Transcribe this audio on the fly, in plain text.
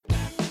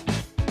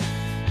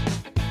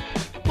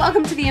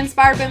Welcome to the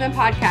Inspired Women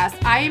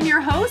Podcast. I am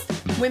your host,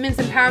 women's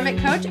empowerment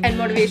coach and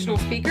motivational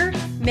speaker,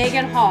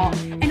 Megan Hall.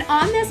 And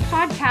on this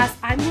podcast,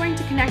 I'm going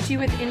to connect you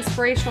with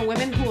inspirational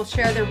women who will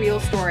share their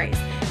real stories.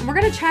 And we're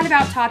going to chat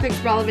about topics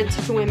relevant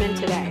to women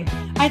today.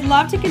 I'd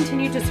love to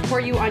continue to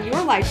support you on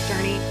your life's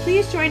journey.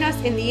 Please join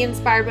us in the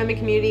Inspired Women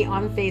community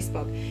on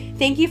Facebook.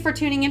 Thank you for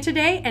tuning in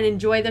today and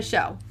enjoy the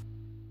show.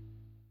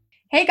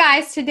 Hey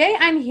guys, today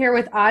I'm here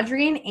with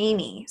Audrey and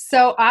Amy.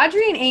 So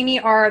Audrey and Amy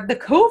are the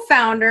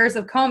co-founders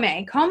of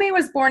Komae. Komae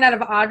was born out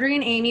of Audrey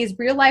and Amy's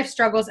real life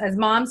struggles as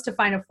moms to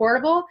find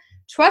affordable,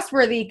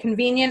 trustworthy,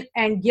 convenient,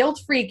 and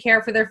guilt-free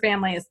care for their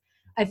families.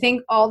 I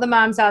think all the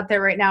moms out there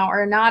right now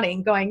are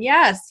nodding, going,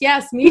 yes,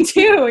 me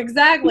too,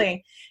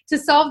 exactly. To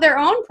solve their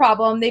own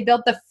problem, they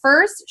built the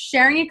first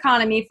sharing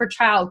economy for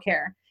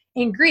childcare.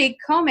 In Greek,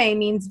 Komae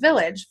means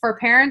village. For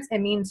parents, it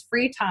means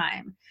free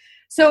time.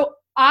 So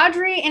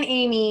Audrey and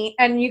Amy,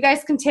 and you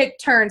guys can take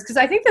turns because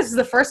I think this is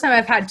the first time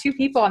I've had two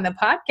people on the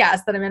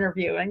podcast that I'm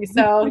interviewing.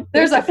 So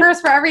there's a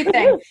first for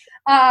everything.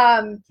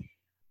 Why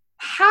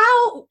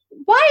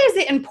is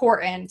it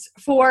important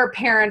for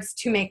parents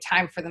to make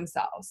time for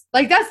themselves?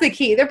 Like, that's the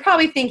key. They're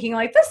probably thinking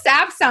like, this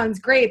app sounds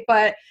great,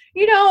 but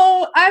you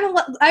know,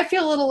 I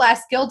feel a little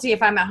less guilty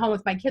if I'm at home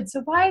with my kids.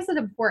 So why is it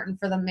important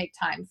for them to make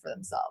time for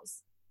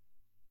themselves?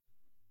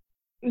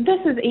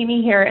 This is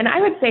Amy here, and I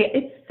would say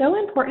it's so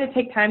important to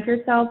take time for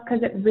yourself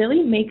because it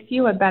really makes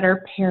you a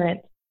better parent.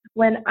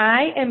 When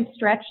I am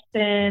stretched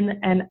thin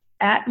and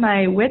at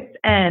my wit's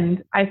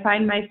end, I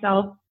find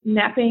myself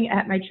napping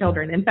at my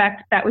children. In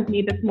fact, that was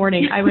me this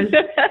morning. I was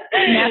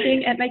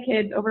napping at my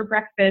kids over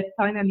breakfast,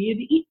 telling them they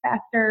needed to eat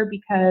faster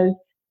because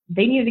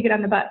they needed to get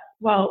on the bus.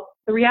 Well,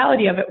 the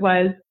reality of it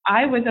was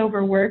I was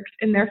overworked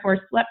and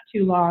therefore slept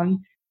too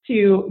long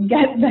to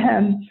get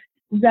them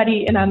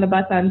ready and on the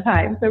bus on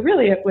time. So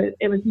really it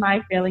was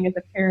my failing as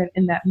a parent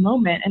in that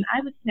moment, and I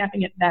was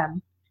snapping at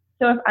them.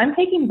 So if I'm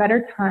taking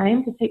better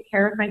time to take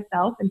care of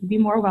myself and to be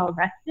more well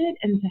rested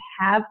and to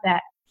have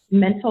that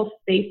mental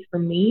space for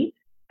me,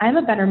 I'm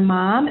a better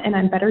mom and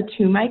I'm better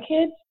to my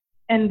kids,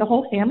 and the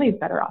whole family is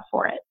better off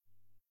for it.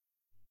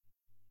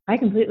 I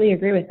completely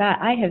agree with that.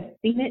 I have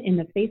seen it in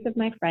the face of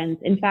my friends.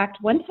 In fact,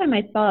 one time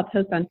I saw a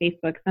post on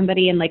Facebook,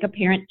 somebody in like a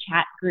parent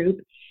chat group,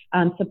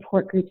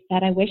 support group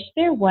said, I wish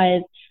there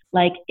was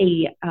like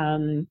a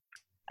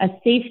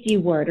safety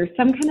word or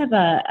some kind of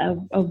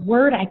a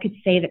word I could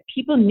say that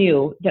people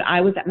knew that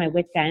I was at my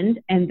wit's end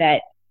and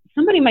that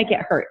somebody might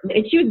get hurt.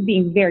 And she was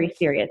being very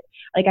serious.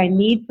 Like, I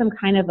need some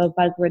kind of a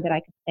buzzword that I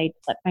could say to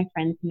let my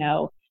friends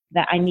know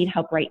that I need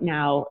help right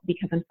now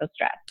because I'm so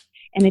stressed.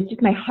 And it's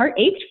just, my heart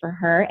ached for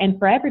her and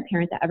for every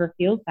parent that ever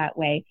feels that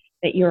way,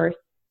 that you're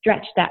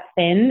stretched that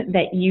thin,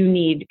 that you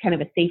need kind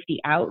of a safety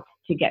out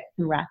to get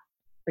some rest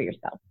for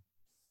yourself.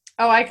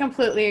 Oh, I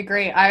completely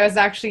agree. I was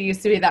actually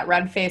used to be that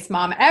red-faced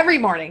mom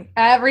every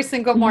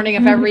single morning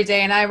of every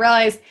day. And I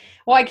realized,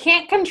 well, I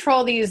can't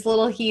control these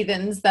little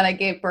heathens that I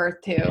gave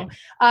birth to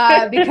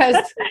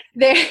because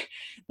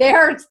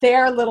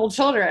they're little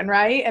children,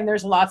 right? And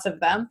there's lots of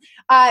them.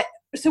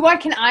 So what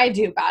can I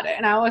do about it?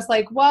 And I was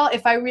like, well,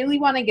 if I really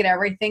want to get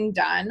everything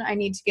done, I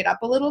need to get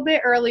up a little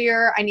bit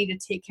earlier. I need to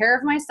take care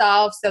of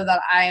myself so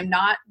that I am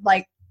not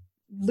like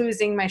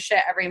losing my shit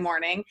every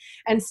morning.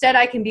 Instead,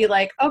 I can be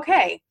like,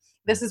 okay,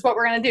 this is what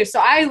we're going to do. So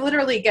I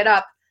literally get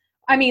up.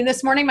 I mean,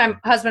 this morning my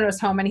husband was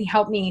home and he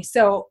helped me.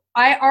 So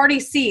I already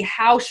see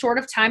how short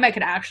of time I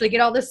could actually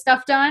get all this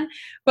stuff done.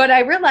 But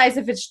I realize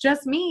if it's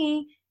just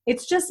me,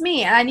 it's just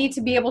me. And I need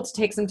to be able to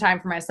take some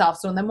time for myself.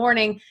 So in the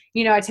morning,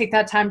 you know, I take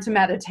that time to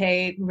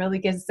meditate and really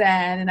get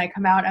zen. And I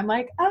come out, I'm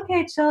like,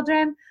 okay,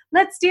 children,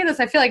 let's do this.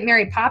 I feel like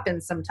Mary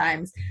Poppins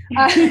sometimes.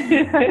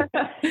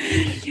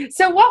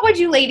 So what would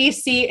you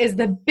ladies see is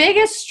the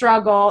biggest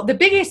struggle, I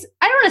don't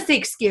want to say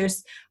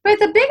excuse, but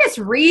the biggest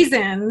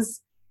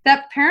reasons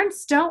that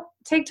parents don't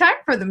take time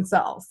for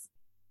themselves?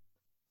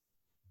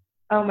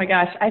 Oh my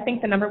gosh. I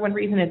think the number one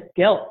reason is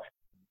guilt.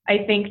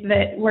 I think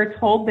that we're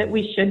told that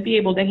we should be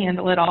able to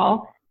handle it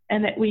all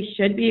and that we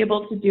should be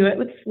able to do it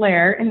with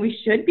flair and we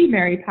should be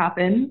Mary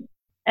Poppins.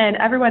 And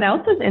everyone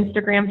else's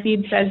Instagram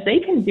feed says they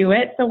can do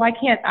it, so why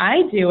can't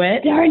I do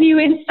it? Darn you,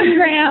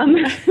 Instagram.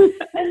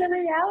 And the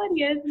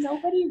reality is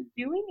nobody's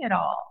doing it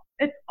all.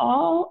 It's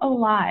all a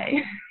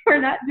lie.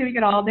 We're not doing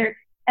it all.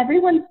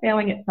 Everyone's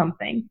failing at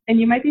something. And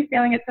you might be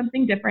failing at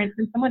something different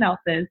than someone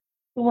else's.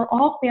 So we're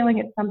all failing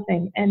at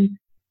something. And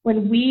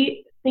when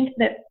we think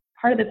that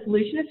part of the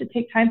solution is to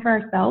take time for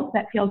ourselves,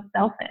 that feels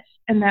selfish.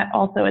 And that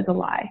also is a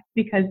lie.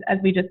 Because as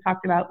we just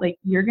talked about, like,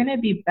 you're going to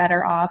be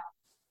better off,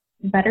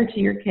 better to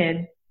your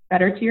kids,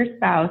 better to your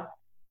spouse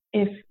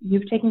if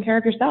you've taken care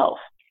of yourself.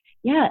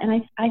 Yeah,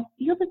 and I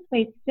feel this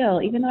way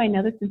still, even though I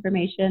know this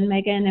information,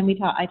 Megan,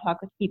 and I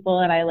talk with people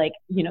and I like,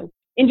 you know,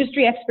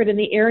 industry expert in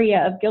the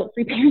area of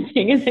guilt-free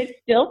parenting, and I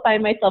still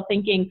find myself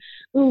thinking,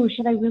 ooh,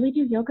 should I really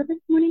do yoga this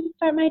morning to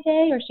start my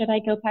day, or should I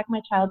go pack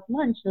my child's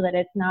lunch so that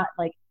it's not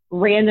like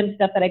random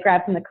stuff that I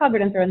grab from the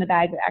cupboard and throw in the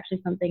bag, but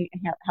actually something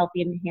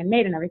healthy and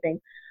handmade and everything.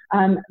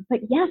 But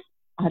yes,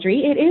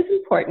 Audrey, it is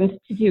important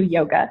to do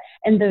yoga.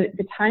 And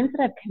the times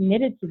that I've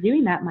committed to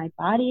doing that, my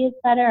body is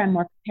better. I'm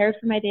more prepared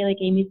for my day, like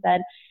Amy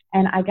said.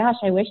 And I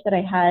wish that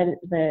I had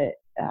the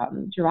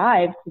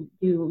drive to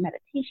do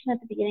meditation at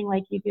the beginning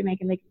like you do,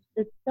 Megan. Like,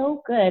 it's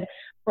so good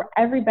for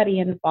everybody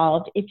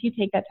involved. If you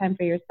take that time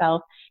for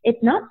yourself,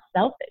 it's not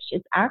selfish.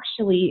 It's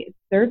actually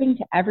serving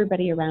to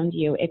everybody around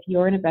you. If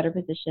you're in a better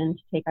position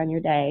to take on your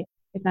day,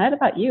 it's not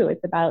about you.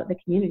 It's about the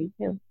community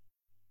too.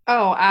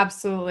 Oh,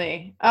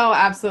 absolutely. Oh,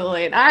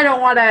 absolutely. And I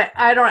don't want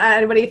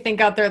anybody to think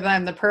out there that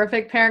I'm the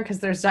perfect parent, because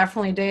there's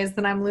definitely days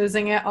that I'm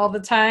losing it all the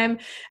time.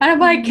 And I'm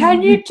like,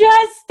 can you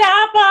just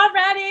stop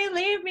already?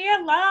 Leave me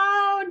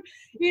alone.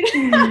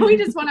 We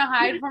just want to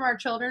hide from our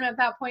children at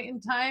that point in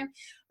time.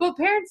 But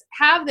parents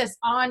have this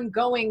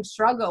ongoing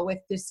struggle with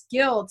this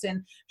guilt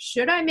and,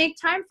 should I make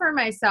time for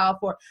myself?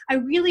 Or I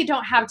really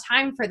don't have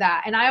time for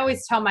that. And I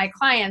always tell my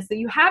clients that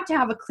you have to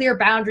have a clear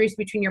boundaries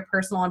between your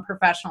personal and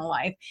professional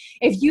life.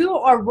 If you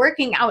are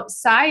working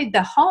outside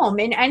the home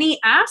in any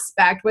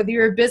aspect, whether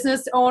you're a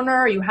business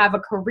owner, or you have a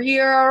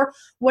career,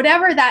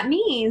 whatever that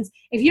means,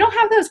 if you don't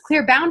have those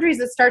clear boundaries,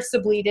 it starts to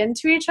bleed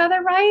into each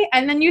other, right?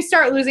 And then you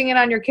start losing it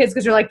on your kids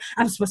because you're like,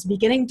 I'm supposed to be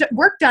getting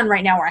work done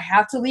right now, or I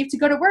have to leave to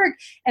go to work.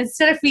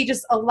 Instead, if we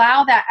just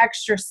allow that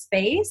extra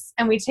space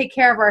and we take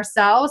care of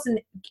ourselves and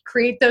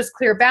create those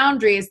clear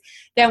boundaries,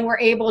 then we're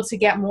able to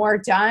get more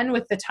done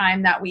with the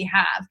time that we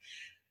have.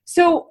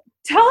 So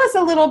tell us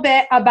a little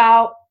bit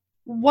about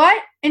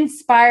what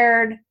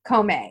inspired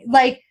Komae.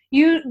 Like,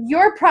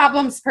 your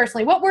problems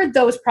personally, what were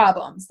those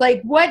problems?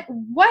 Like, what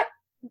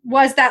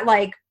was that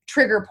like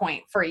trigger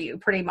point for you,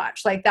 pretty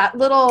much? Like that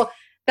little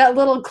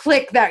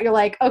click that you're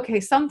like, okay,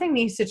 something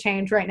needs to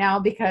change right now,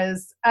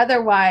 because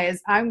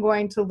otherwise I'm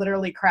going to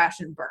literally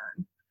crash and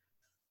burn.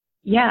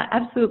 Yeah,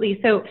 absolutely.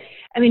 So,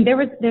 I mean,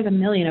 there's a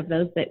million of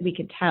those that we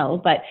could tell,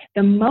 but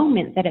the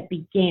moment that it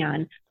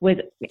began was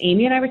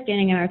Amy and I were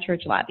standing in our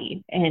church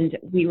lobby, and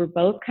we were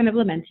both kind of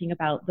lamenting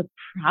about the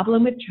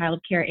problem with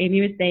childcare. Amy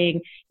was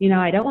saying,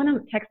 I don't want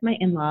to text my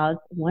in-laws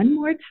one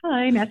more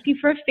time asking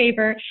for a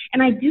favor.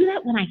 And I do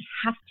that when I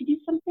have to do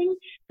something.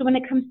 So when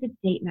it comes to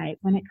date night,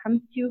 when it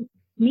comes to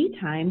me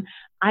time,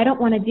 I don't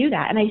want to do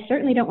that. And I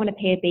certainly don't want to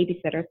pay a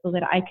babysitter so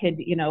that I could,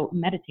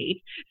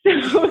 meditate.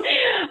 So,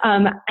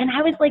 and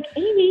I was like,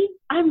 Amy,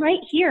 I'm right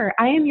here.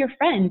 I am your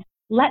friend.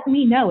 Let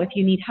me know if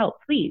you need help,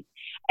 please.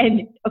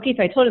 And okay,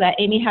 so I told her that.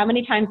 Amy, how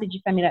many times did you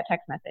send me that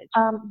text message?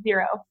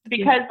 0.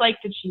 Because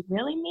did she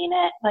really mean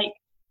it? Like,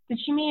 did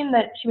she mean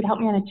that she would help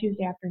me on a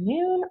Tuesday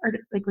afternoon? Or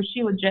like, was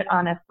she legit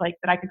honest, like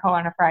that I could call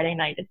on a Friday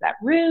night? Is that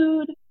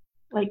rude?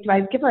 Like, do I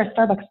give her a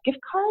Starbucks gift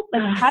card?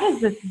 Like, how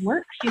does this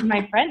work? She's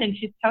my friend, and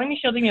she's telling me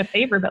she'll do me a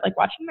favor, but like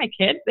watching my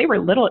kids, they were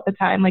little at the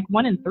time, like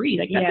 1 and 3.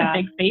 Like, that's a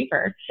big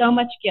favor. So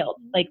much guilt.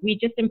 Like, we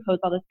just impose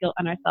all this guilt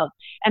on ourselves.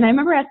 And I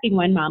remember asking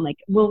one mom, like,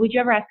 well, would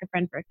you ever ask a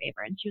friend for a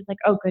favor? And she was like,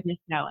 oh, goodness,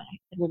 no. And I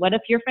said, well, what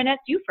if your friend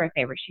asked you for a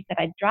favor? She said,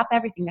 I'd drop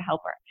everything to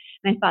help her.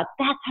 And I thought,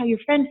 that's how your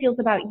friend feels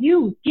about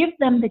you. Give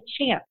them the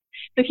chance.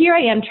 So here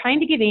I am trying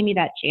to give Amy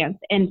that chance.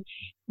 And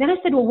then I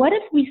said, well, what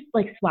if we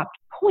like swapped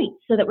points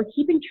so that we're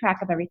keeping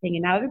track of everything,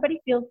 and now everybody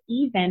feels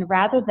even,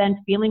 rather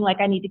than feeling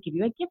like I need to give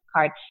you a gift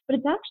card, but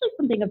it's actually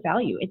something of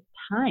value. It's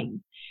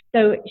time.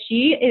 So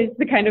she is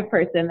the kind of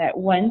person that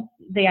once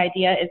the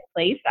idea is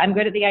placed, I'm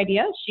good at the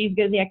idea, she's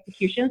good at the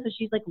execution. So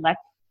she's like,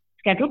 let's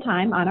schedule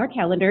time on our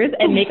calendars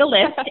and make a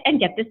list and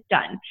get this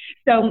done.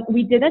 So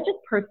we did that just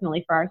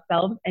personally for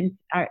ourselves. And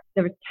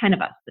there was 10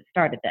 of us that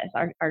started this,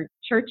 our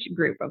church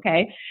group.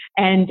 Okay.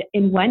 And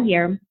in 1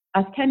 year,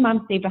 us 10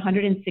 moms saved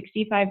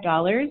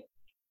 $165,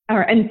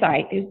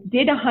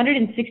 did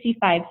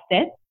 165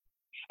 sits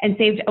and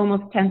saved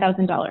almost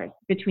 $10,000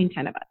 between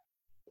 10 of us.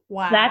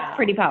 Wow. That's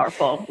pretty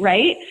powerful,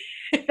 right?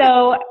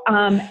 So,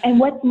 and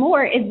what's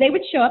more is they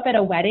would show up at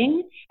a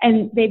wedding,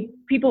 and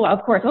people,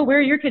 of course, oh, where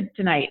are your kids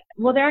tonight?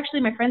 Well, they're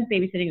actually my friends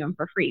babysitting them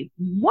for free.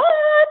 What?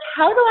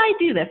 How do I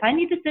do this? I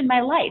need this in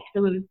my life.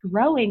 So it was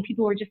growing.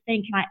 People were just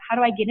saying, how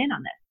do I get in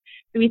on this?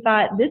 So we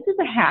thought, this is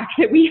a hack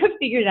that we have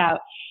figured out.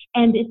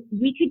 And if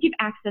we could give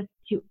access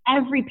to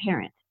every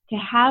parent to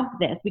have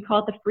this, we call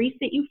it the free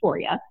sit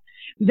euphoria,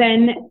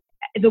 then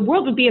the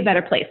world would be a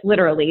better place,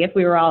 literally, if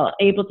we were all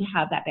able to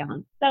have that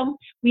balance. So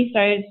we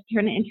started to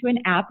turn it into an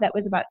app. That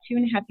was about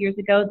 2.5 years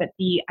ago that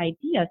the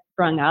idea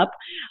sprung up.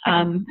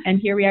 And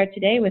here we are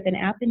today with an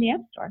app in the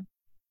App Store.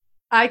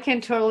 I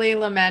can totally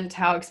lament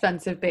how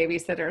expensive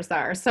babysitters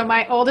are. So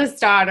my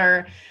oldest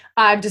daughter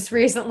just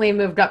recently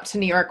moved up to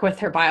New York with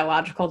her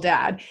biological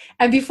dad.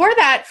 And before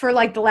that, for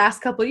like the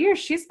last couple of years,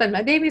 she's been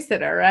my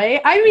babysitter,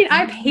 right? I mean,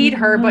 I paid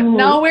her, but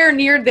nowhere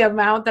near the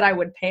amount that I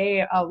would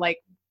pay,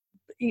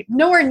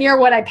 nowhere near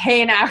what I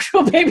pay an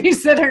actual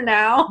babysitter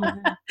now. Yeah.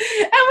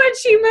 And when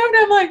she moved,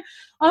 I'm like,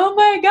 oh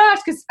my gosh,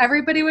 because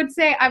everybody would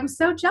say, I'm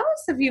so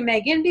jealous of you,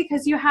 Megan,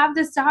 because you have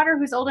this daughter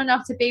who's old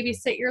enough to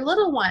babysit your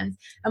little ones.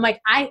 I'm like,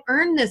 I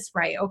earned this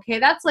right. Okay,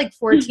 that's like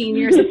 14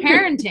 years of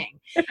parenting.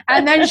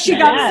 And then she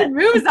comes and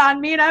moves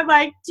on me, and I'm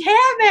like,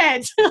 damn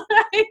it.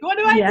 Like, what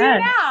do I do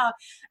now?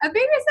 And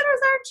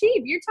babysitters aren't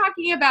cheap. You're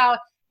talking about,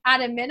 at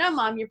a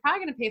minimum, you're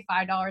probably going to pay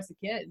 $5 a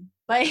kid.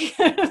 Like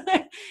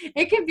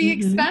it can be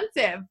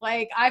expensive.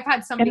 Like I've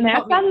had somebody and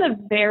that's on the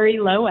very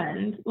low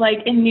end. Like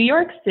in New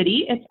York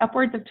City, it's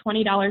upwards of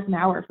 $20 an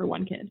hour for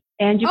one kid.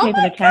 And you pay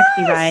for the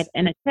taxi ride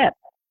and a tip.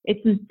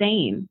 It's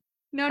insane.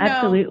 No.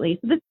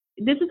 Absolutely. So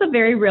this is a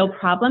very real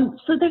problem.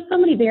 So there's so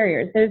many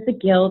barriers. There's the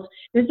guilt.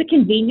 There's the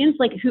convenience.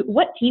 Like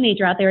what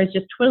teenager out there is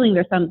just twiddling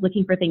their thumbs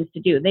looking for things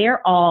to do? They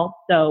are all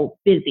so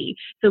busy.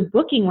 So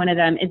booking one of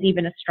them is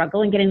even a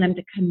struggle, and getting them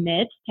to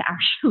commit to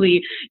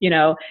actually,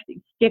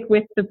 stick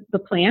with the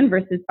plan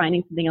versus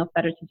finding something else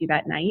better to do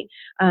that night.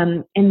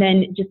 And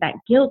then just that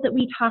guilt that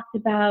we talked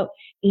about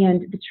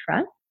and the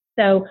trust.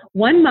 So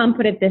one mom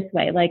put it this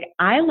way, like,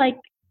 I like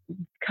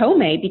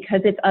Komae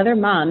because it's other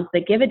moms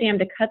that give a damn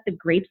to cut the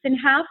grapes in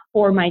half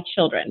for my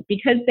children,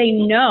 because they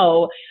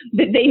know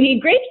that they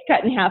need grapes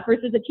cut in half,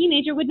 versus a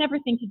teenager would never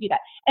think to do that.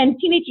 And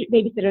teenage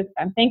babysitters,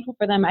 I'm thankful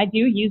for them. I do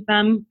use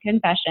them,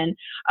 confession.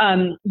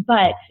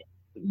 But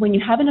when you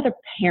have another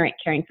parent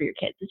caring for your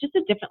kids, it's just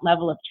a different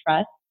level of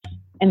trust.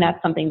 And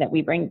that's something that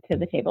we bring to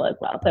the table as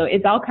well. So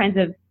it's all kinds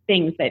of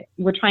things that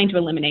we're trying to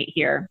eliminate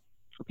here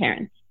for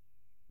parents.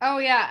 Oh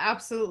yeah,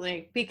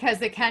 absolutely.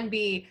 Because it can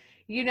be,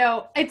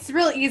 it's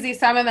real easy.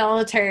 So I'm a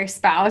military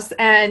spouse,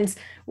 and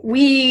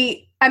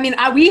we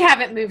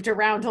haven't moved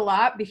around a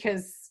lot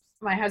because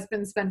my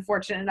husband's been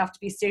fortunate enough to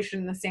be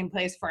stationed in the same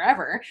place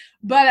forever.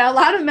 But a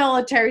lot of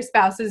military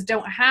spouses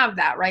don't have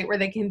that, right? Where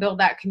they can build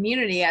that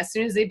community. As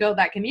soon as they build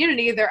that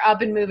community, they're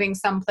up and moving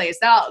someplace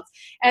else.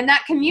 And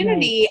that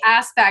community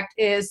aspect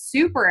is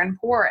super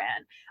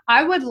important.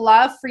 I would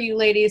love for you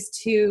ladies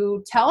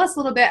to tell us a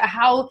little bit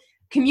how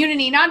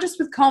community, not just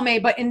with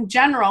Komae, but in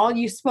general.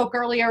 You spoke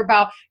earlier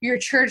about your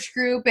church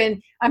group,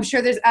 and I'm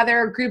sure there's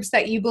other groups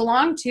that you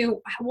belong to.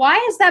 Why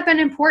has that been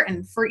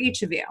important for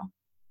each of you?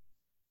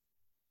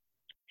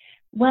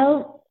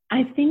 Well,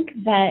 I think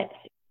that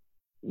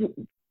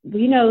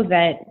we know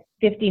that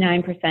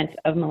 59%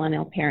 of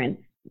millennial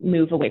parents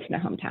move away from their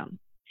hometown.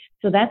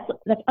 So that's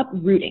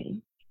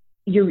uprooting.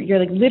 You're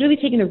like literally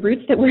taking the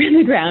roots that were in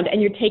the ground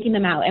and you're taking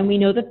them out. And we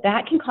know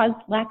that can cause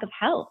lack of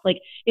health. Like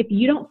if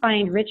you don't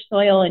find rich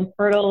soil and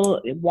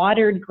fertile,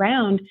 watered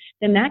ground,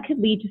 then that could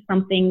lead to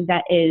something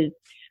that is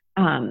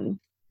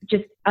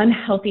just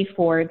unhealthy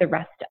for the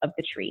rest of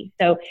the tree.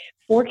 So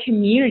for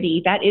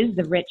community, that is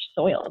the rich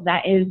soil.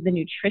 That is the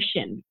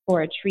nutrition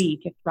for a tree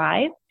to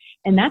thrive.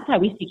 And that's how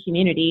we see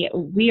community.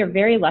 We are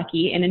very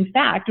lucky. And in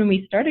fact, when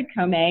we started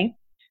Komae,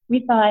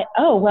 we thought,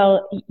 oh,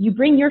 well, you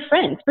bring your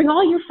friends, bring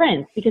all your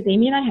friends, because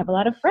Amy and I have a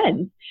lot of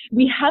friends.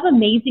 We have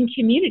amazing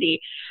community.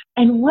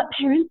 And what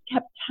parents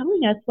kept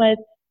telling us was,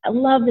 I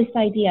love this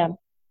idea.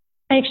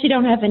 I actually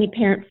don't have any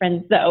parent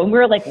friends though. And we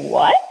were like,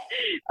 what?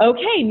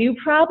 Okay, new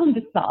problem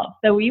to solve.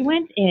 So we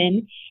went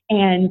in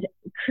and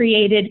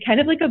created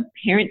kind of like a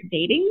parent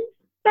dating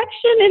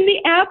section in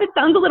the app. It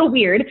sounds a little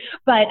weird,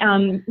 but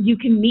you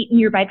can meet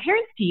nearby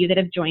parents to you that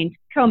have joined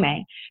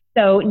Komae.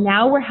 So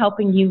now we're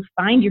helping you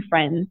find your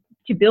friends,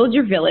 to build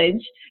your village,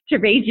 to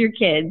raise your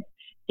kids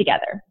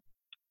together.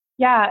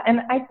 Yeah, and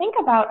I think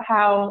about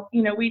how,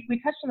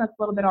 we touched on this a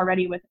little bit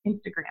already with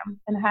Instagram,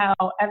 and how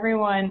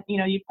everyone,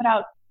 you put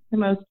out the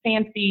most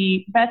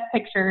fancy, best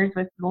pictures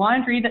with the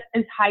laundry that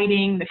is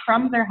hiding, the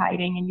crumbs are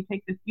hiding, and you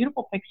take this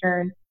beautiful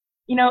picture. And,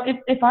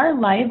 if our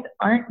lives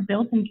aren't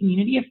built in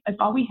community, if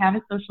all we have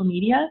is social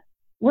media,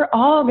 we're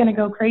all going to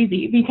go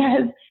crazy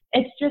because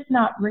it's just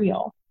not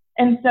real.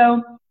 And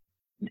so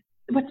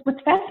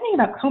what's fascinating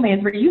about Komae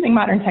is we're using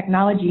modern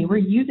technology. We're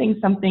using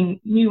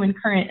something new and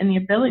current, and the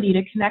ability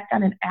to connect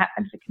on an app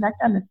and to connect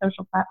on the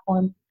social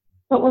platforms.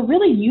 But we're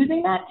really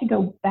using that to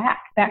go back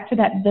to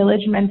that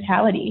village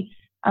mentality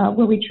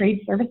where we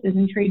trade services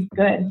and trade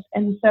goods.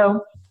 And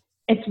so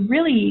it's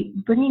really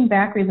bringing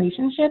back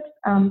relationships.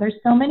 There's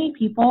so many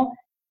people.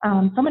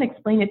 Someone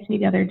explained it to me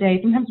the other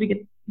day. Sometimes we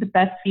get the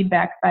best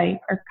feedback by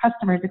our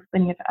customers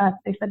explaining it to us.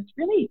 They said it's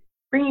really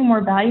bringing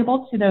more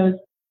valuable to those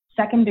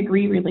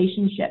second-degree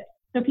relationships.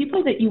 So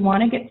people that you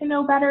want to get to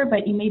know better,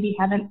 but you maybe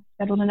haven't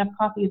settled enough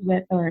coffees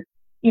with, or,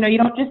 you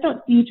don't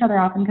see each other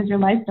often because your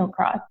lives don't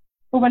cross.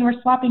 But when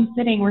we're swapping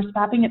sitting, we're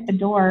stopping at the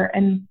door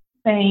and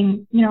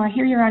saying, I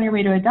hear you're on your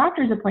way to a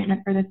doctor's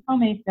appointment for this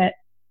Komae sit,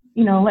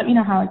 let me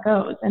know how it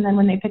goes. And then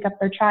when they pick up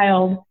their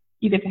child,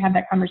 you get to have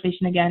that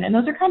conversation again. And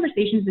those are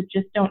conversations that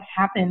just don't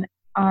happen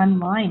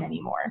online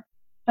anymore.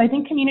 So I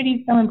think community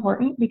is so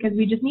important because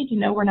we just need to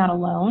know we're not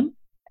alone,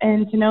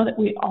 and to know that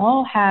we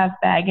all have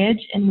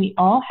baggage and we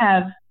all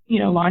have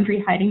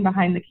laundry hiding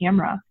behind the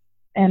camera.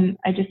 And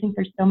I just think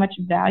there's so much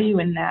value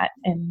in that,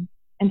 and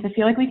to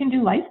feel like we can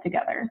do life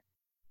together.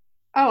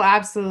 Oh,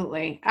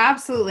 absolutely.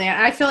 Absolutely.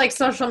 And I feel like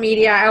social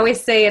media, I always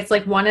say it's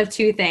like one of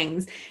two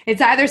things.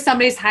 It's either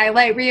somebody's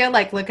highlight reel,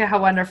 like, look at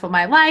how wonderful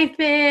my life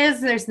is,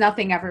 there's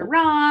nothing ever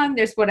wrong,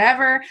 there's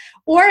whatever.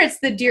 Or it's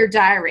the Dear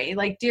Diary,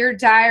 like, Dear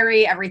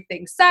Diary,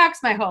 everything sucks,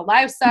 my whole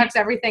life sucks,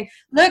 everything.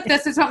 Look,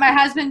 this is what my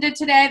husband did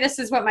today, this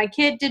is what my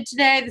kid did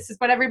today, this is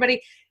what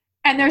everybody.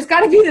 And there's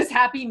got to be this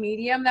happy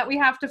medium that we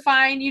have to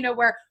find,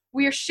 where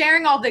we're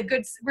sharing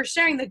we're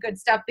sharing the good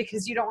stuff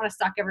because you don't want to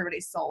suck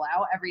everybody's soul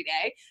out every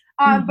day.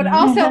 but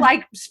also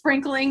like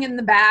sprinkling in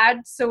the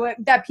bad so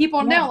that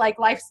people know like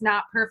life's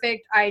not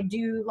perfect. I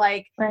do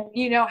like,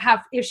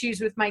 have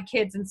issues with my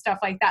kids and stuff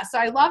like that. So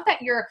I love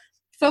that you're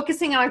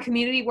focusing on a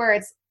community where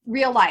it's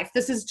real life.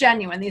 This is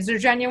genuine. These are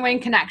genuine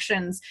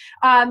connections.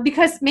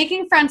 Because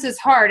making friends is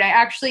hard.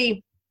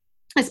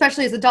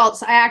 Especially as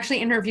adults, I actually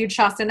interviewed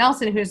Shasta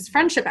Nelson, who's a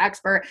friendship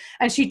expert,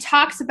 and she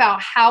talks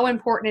about how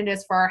important it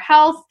is for our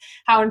health,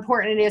 how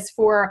important it is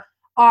for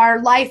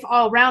our life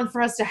all around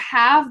for us to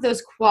have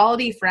those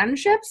quality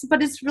friendships,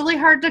 but it's really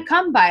hard to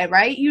come by,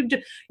 right? You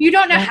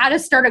don't know how to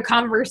start a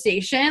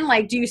conversation.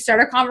 Like, do you start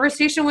a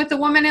conversation with the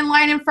woman in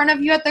line in front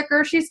of you at the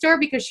grocery store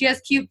because she has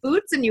cute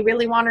boots and you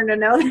really want her to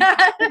know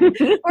that?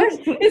 Or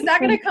is that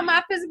going to come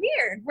off as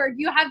weird, where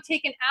you have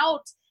taken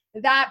out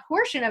that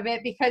portion of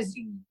it because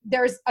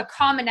there's a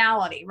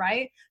commonality,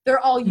 right? They're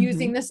all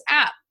using this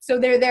app, so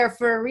they're there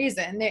for a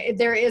reason.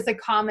 There is a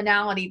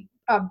commonality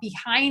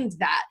behind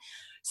that.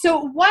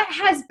 So what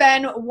has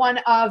been one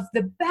of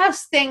the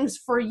best things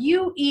for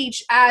you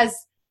each as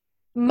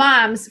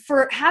moms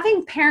for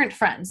having parent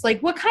friends?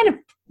 Like, what kind of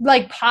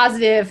like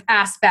positive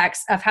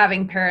aspects of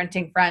having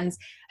parenting friends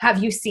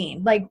have you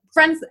seen? Like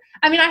friends,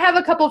 I mean, I have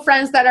a couple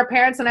friends that are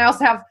parents, and I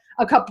also have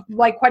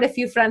quite a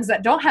few friends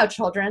that don't have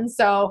children.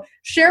 So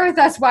share with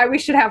us why we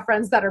should have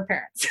friends that are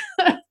parents.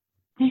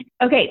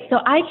 Okay, so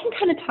I can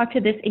kind of talk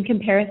to this in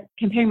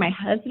comparing my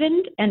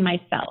husband and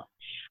myself.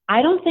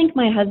 I don't think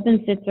my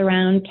husband sits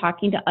around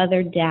talking to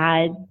other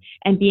dads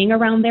and being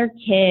around their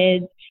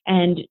kids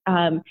and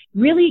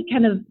really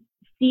kind of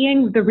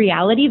seeing the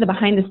reality, the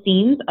behind the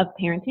scenes of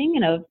parenting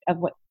and of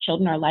what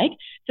children are like.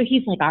 So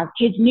he's like, our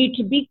kids need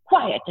to be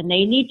quiet and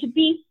they need to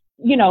be,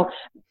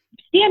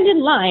 stand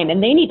in line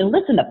and they need to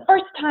listen the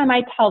first time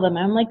I tell them.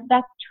 I'm like,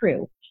 that's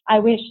true. I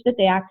wish that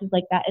they acted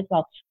like that as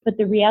well. But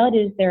the reality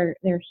is they're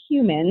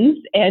humans,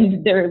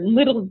 and they're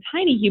little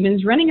tiny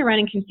humans running around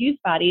in confused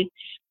bodies.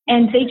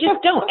 And they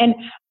just don't. And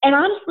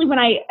honestly, when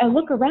I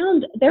look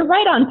around, they're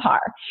right on par.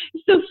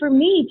 So for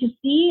me to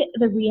see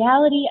the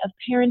reality of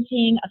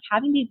parenting, of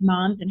having these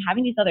moms and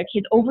having these other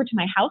kids over to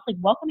my house, like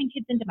welcoming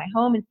kids into my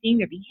home and seeing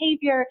their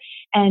behavior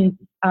and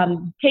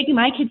taking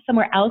my kids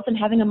somewhere else and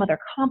having a mother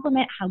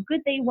compliment how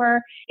good they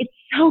were, it's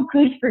so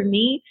good for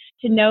me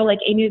to know, like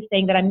Amy was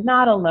saying, that I'm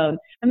not alone.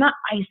 I'm not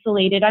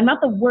isolated. I'm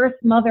not the worst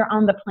mother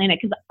on the planet,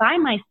 because by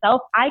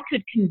myself, I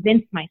could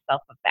convince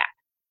myself of that.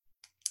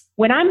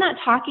 When I'm not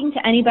talking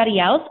to anybody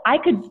else, I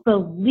could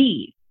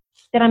believe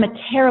that I'm a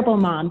terrible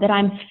mom, that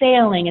I'm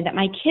failing, and that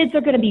my kids are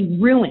going to be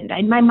ruined.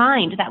 In my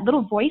mind, that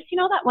little voice,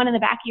 that one in the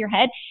back of your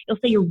head, it'll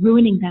say, you're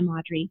ruining them,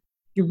 Audrey.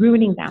 You're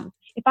ruining them.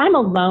 If I'm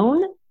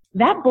alone,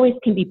 that voice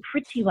can be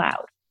pretty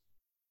loud.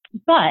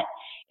 But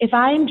if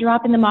I'm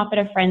dropping them off at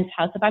a friend's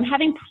house, if I'm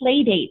having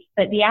play dates,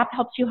 that the app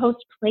helps you host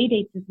play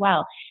dates as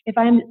well, if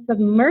I'm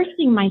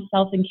submersing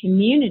myself in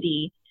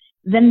community,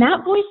 then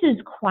that voice is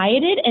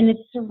quieted and it's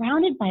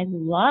surrounded by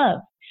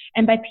love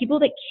and by people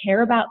that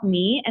care about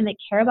me and that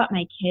care about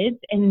my kids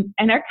and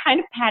are kind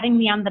of patting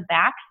me on the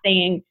back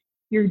saying,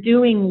 you're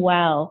doing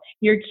well,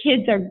 your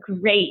kids are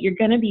great, you're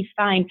going to be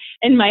fine.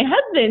 And my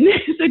husband,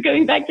 so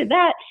going back to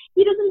that,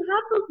 he doesn't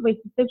have those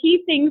voices. So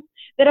he thinks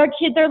that our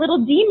kids are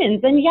little demons.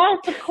 And yes,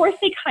 of course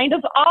they kind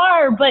of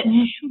are, but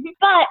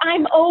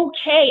I'm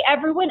okay.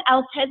 Everyone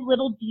else has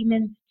little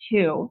demons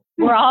too.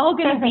 We're all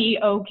going to be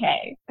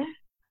okay.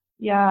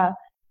 Yeah,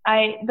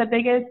 the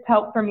biggest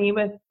help for me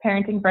with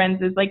parenting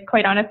friends is, like,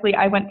 quite honestly,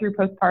 I went through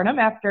postpartum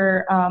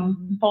after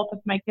both of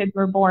my kids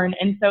were born.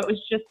 And so it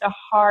was just a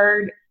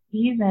hard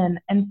season.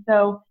 And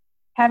so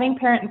having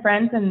parent and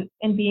friends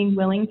and being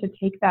willing to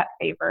take that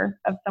favor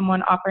of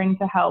someone offering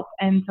to help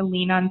and to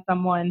lean on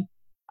someone,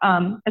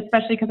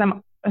 especially because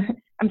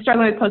I'm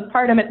struggling with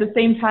postpartum at the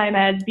same time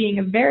as being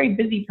a very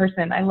busy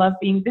person. I love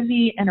being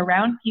busy and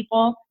around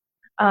people.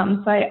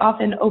 So I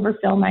often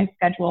overfill my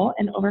schedule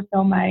and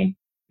overfill my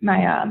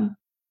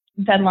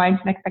deadlines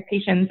and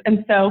expectations.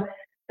 And so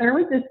there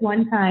was this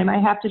one time, I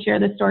have to share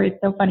this story, it's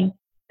so funny,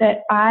 that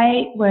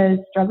I was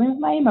struggling with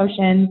my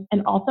emotions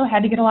and also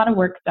had to get a lot of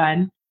work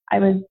done. I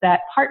was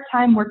that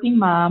part-time working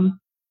mom,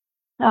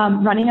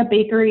 running a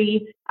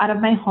bakery out of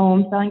my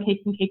home, selling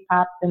cakes and cake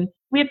pops, and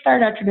we had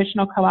started our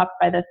traditional co-op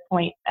by this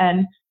point.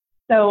 And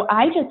so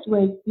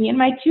me and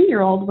my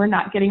 2-year-old were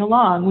not getting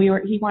along.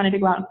 He wanted to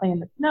go out and play in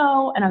the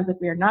snow, and I was like,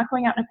 we are not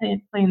going out and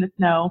play in the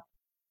snow.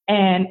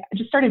 And I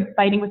just started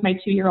fighting with my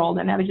 2-year-old,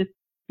 and I was just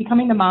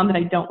becoming the mom that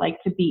I don't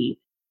like to be.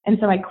 And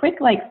so I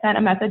sent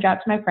a message out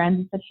to my friends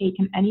and said, hey,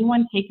 can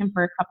anyone take him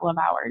for a couple of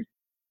hours?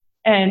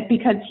 And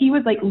because he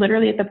was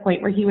literally at the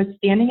point where he was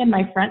standing in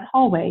my front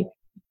hallway,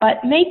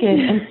 butt naked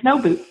in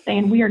snow boots,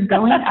 saying, we are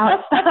going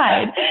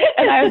outside.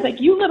 And I was like,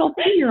 you little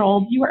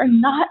 2-year-old, you are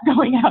not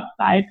going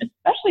outside,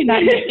 especially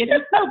not naked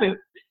in snow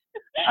boots.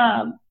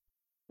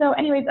 So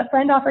anyways, a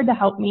friend offered to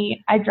help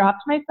me. I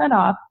dropped my son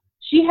off.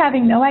 She,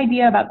 having no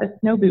idea about the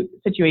snow boot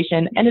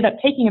situation, ended up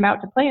taking him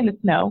out to play in the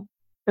snow.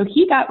 So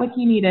he got what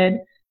he needed,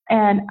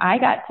 and I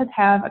got to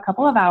have a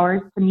couple of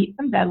hours to meet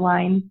some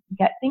deadlines,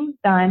 get things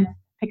done,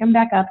 pick him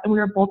back up, and we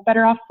were both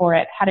better off for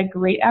it. Had a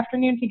great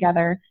afternoon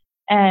together.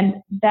 And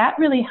that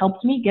really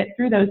helped me get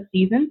through those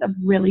seasons of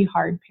really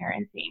hard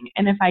parenting.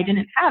 And if I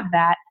didn't have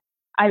that,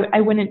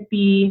 I wouldn't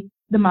be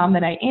the mom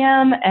that I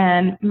am,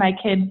 and my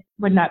kids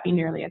would not be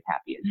nearly as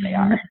happy as they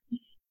are.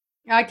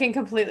 I can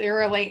completely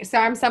relate. So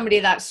I'm somebody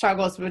that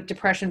struggles with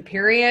depression,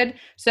 period.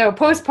 So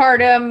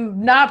postpartum,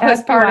 not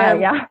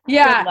postpartum.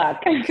 Yeah.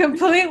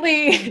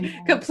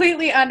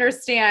 Completely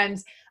understand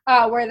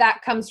where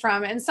that comes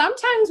from. And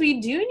sometimes we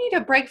do need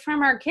a break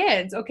from our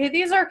kids. Okay.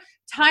 These are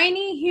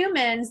tiny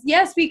humans.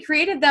 Yes, we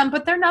created them,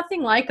 but they're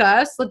nothing like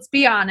us. Let's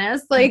be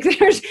honest. Like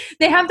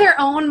they have their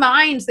own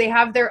minds. They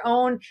have their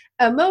own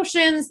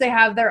emotions. They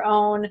have their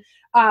own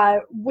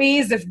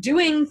ways of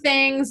doing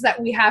things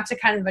that we have to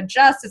kind of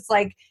adjust. It's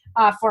like,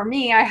 for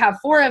me, I have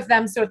 4 of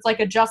them. So it's like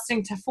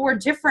adjusting to 4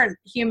 different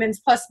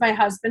humans plus my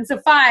husband. So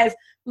 5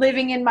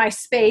 living in my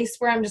space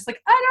where I'm just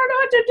like, I don't know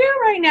what to do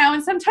right now.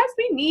 And sometimes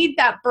we need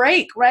that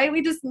break, right?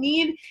 We just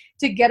need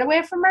to get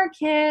away from our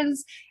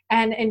kids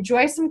and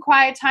enjoy some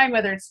quiet time,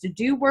 whether it's to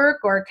do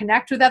work or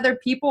connect with other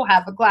people,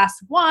 have a glass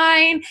of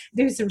wine,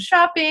 do some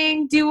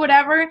shopping, do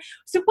whatever.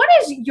 So what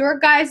is your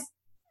guys'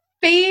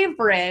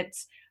 favorite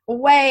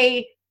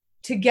way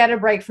to get a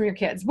break from your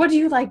kids? What do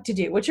you like to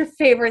do? What's your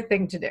favorite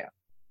thing to do?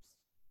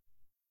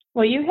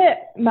 Well, you hit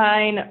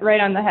mine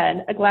right on the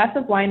head. A glass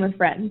of wine with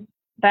friends.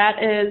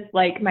 That is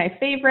like my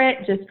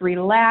favorite. Just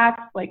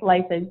relax. Like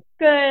life is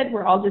good.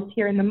 We're all just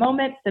here in the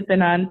moment,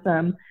 sipping on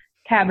some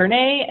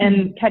Cabernet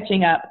and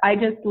catching up. I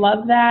just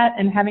love that,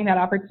 and having that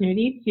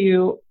opportunity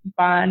to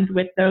bond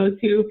with those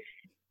who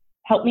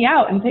help me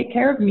out and take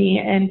care of me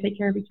and take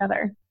care of each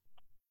other.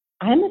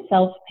 I'm a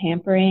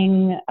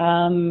self-pampering,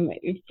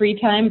 free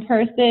time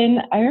person.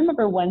 I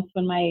remember once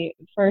when my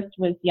first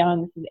was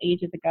young, this was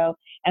ages ago,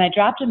 and I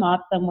dropped him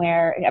off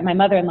somewhere at my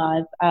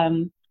mother-in-law's,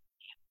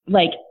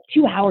 like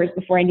 2 hours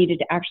before I needed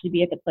to actually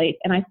be at the place.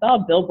 And I saw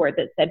a billboard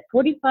that said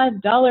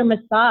 $45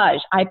 massage.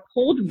 I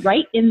pulled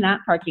right in that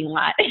parking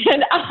lot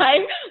and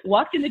I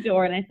walked in the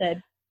door and I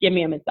said, give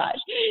me a massage.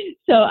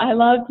 So I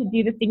love to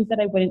do the things that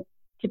I wouldn't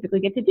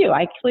typically get to do.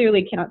 I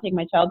clearly cannot take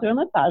my child to a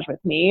massage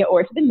with me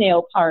or to the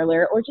nail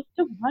parlor or just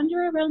to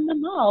wander around the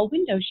mall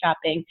window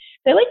shopping.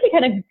 So I like to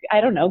kind of,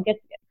 I don't know,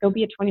 go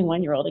be a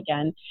 21-year-old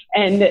again,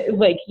 and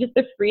like just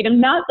the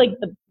freedom, not like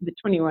the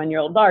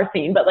 21-year-old bar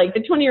scene, but like the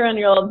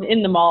 21-year-old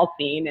in the mall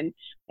scene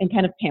and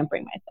kind of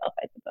pampering myself,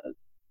 I suppose.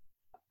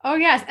 Oh,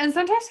 yes. And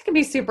sometimes it can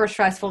be super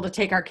stressful to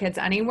take our kids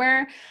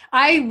anywhere.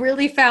 I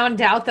really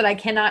found out that I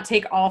cannot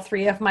take all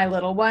 3 of my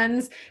little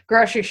ones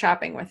grocery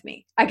shopping with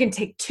me. I can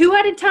take 2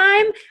 at a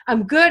time.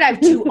 I'm good. I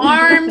have 2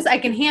 arms. I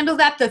can handle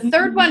that. The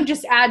third one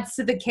just adds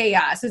to the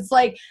chaos. It's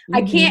like,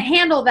 I can't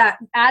handle that,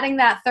 adding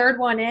that third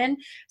one in.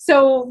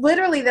 So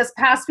literally this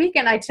past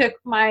weekend, I took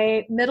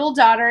my middle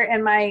daughter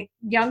and my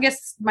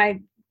youngest, I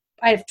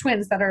have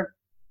twins that are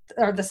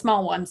the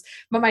small ones,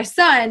 but my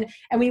son,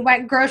 and we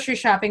went grocery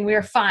shopping. We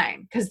were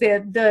fine because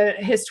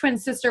his twin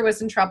sister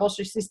was in trouble.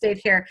 So she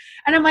stayed here.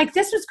 And I'm like,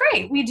 this was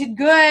great. We did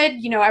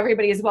good. You know,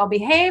 everybody is well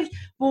behaved.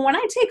 But when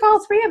I take all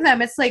 3 of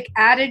them, it's like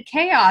added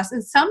chaos.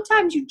 And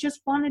sometimes you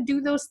just want to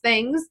do those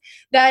things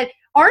that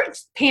aren't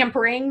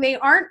pampering. They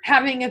aren't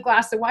having a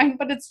glass of wine,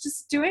 but it's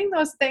just doing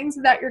those things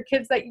that your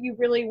kids that you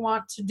really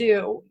want to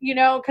do, you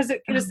know, because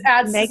it just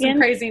adds to some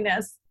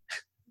craziness.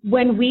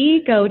 When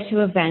we go to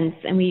events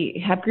and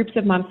we have groups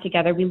of moms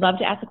together, we love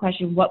to ask the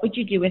question, what would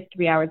you do with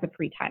 3 hours of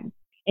free time?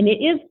 And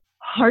it is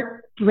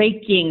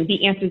heartbreaking,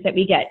 the answers that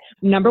we get.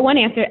 Number 1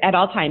 answer at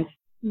all times,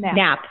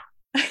 nap.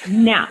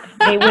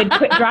 They would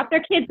drop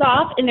their kids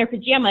off in their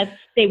pajamas.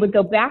 They would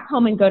go back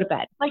home and go to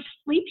bed. Like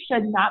sleep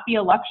should not be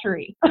a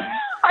luxury.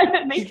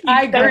 It makes me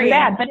I agree. So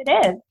sad, but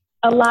it is.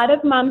 A lot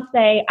of moms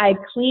say, I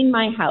clean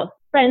my house.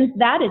 Friends,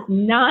 that is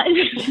not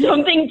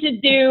something to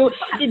do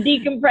to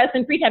decompress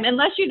in free time,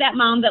 unless you're that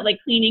mom that like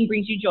cleaning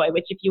brings you joy,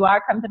 which if you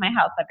are, come to my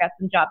house. I've got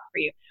some jobs for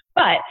you.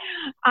 But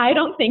I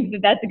don't think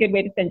that that's a good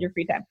way to spend your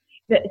free time.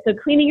 So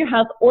cleaning your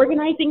house,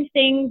 organizing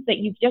things that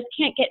you just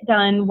can't get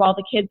done while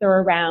the kids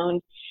are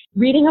around,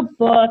 reading a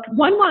book.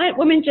 One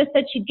woman just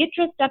said she'd get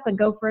dressed up and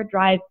go for a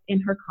drive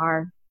in her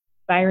car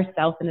by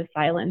herself in the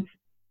silence.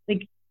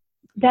 Like,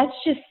 that's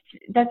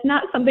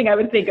not something I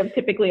would think of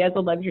typically as a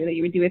luxury that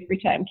you would do with free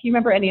time. Can you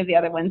remember any of the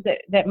other ones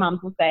that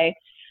moms will say?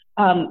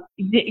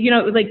 You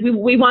know, like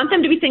we want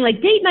them to be saying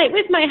like date night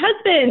with my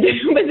husband,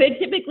 but they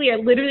typically are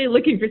literally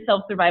looking for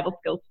self-survival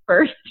skills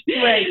first,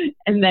 right?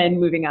 And then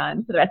moving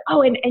on to the rest.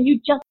 Oh, and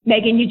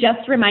Megan, you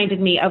just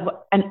reminded me of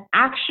an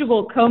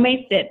actual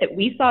Komae sit that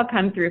we saw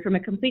come through from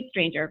a complete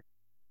stranger.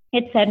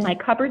 It said, my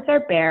cupboards are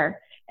bare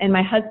and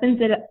my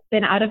husband's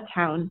been out of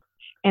town,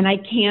 and I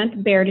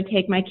can't bear to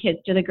take my kids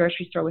to the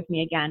grocery store with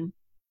me again.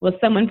 Will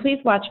someone please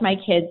watch my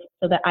kids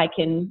so that I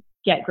can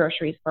get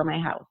groceries for my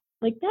house?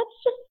 Like,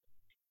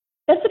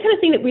 that's the kind of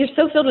thing that we're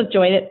so filled with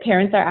joy that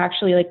parents are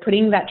actually like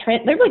putting that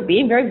they're like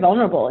being very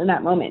vulnerable in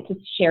that moment to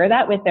share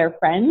that with their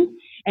friends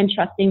and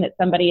trusting that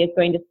somebody is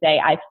going to say,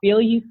 I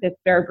feel you,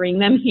 sister, bring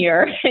them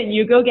here and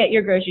you go get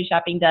your grocery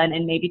shopping done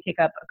and maybe pick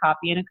up a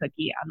coffee and a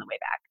cookie on the way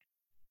back.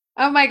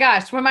 Oh my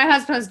gosh. When my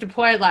husband was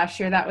deployed last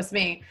year, that was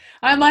me.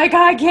 I'm like,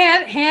 I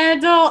can't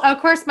handle. Of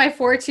course, my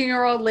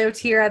 14-year-old lived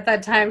here at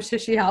that time, so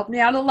she helped me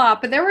out a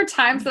lot. But there were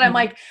times that I'm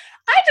like,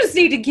 I just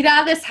need to get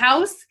out of this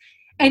house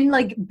and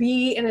like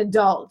be an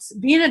adult.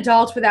 Be an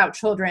adult without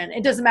children.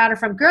 It doesn't matter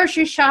if I'm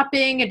grocery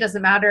shopping. It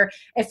doesn't matter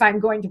if I'm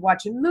going to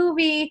watch a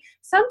movie.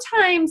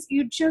 Sometimes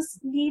you just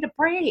need a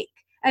break.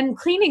 And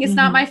cleaning is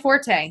not my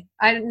forte.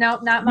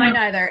 Not mine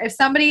either. If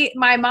somebody,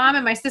 my mom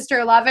and my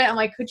sister love it, I'm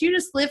like, could you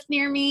just live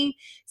near me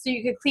so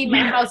you could clean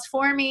my house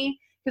for me?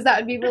 Because that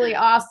would be really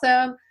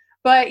awesome.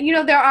 But, you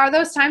know, there are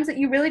those times that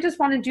you really just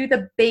want to do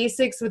the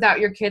basics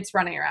without your kids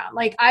running around.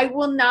 Like, I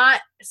will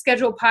not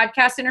schedule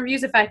podcast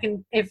interviews if I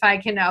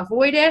can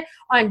avoid it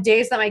on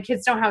days that my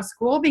kids don't have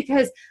school,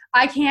 because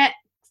I can't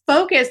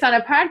focus on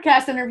a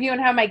podcast interview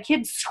and have my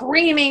kids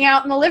screaming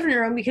out in the living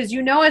room, because,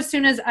 you know, as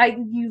soon as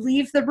you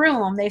leave the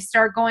room, they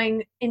start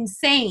going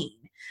insane.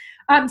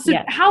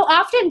 How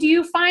often do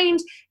you find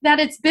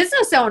that it's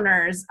business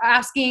owners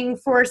asking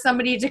for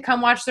somebody to come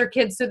watch their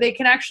kids so they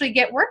can actually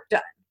get work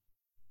done?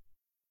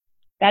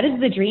 That is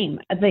the dream,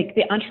 like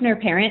the entrepreneur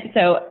parent.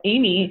 So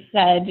Amy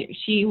said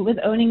she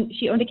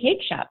owned a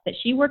cake shop that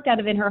she worked out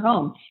of in her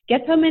home.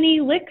 Guess how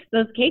many licks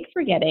those cakes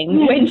were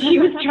getting when she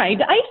was trying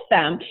to ice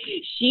them?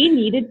 She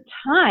needed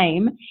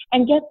time.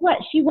 And guess what?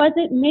 She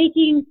wasn't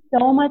making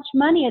so much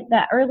money at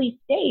that early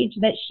stage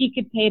that she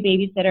could pay a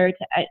babysitter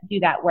to do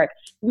that work.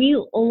 We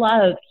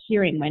love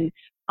hearing when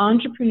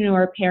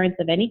entrepreneur parents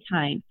of any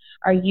kind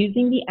are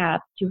using the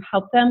app to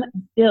help them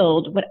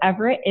build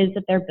whatever it is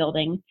that they're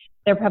building.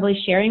 They're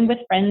probably sharing with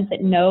friends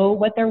that know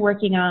what they're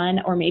working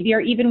on, or maybe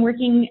are even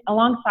working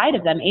alongside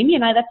of them. Amy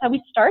and I, that's how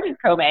we started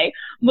Komae,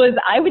 was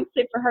I would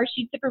sit for her,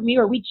 she'd sit for me,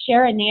 or we'd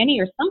share a nanny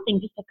or something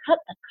just to cut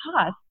the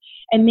cost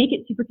and make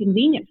it super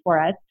convenient for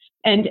us.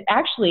 And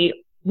actually,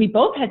 we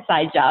both had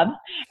side jobs,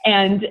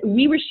 and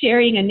we were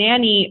sharing a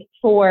nanny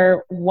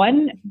for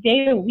one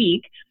day a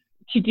week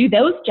to do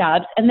those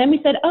jobs. And then we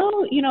said,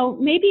 oh, you know,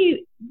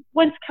 maybe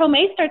once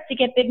Komae starts to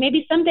get big,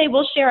 maybe someday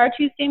we'll share our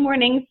Tuesday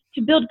mornings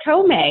to build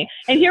Komae.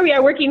 And here we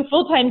are working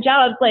full-time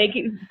jobs like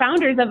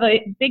founders of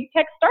a big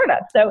tech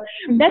startup. So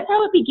that's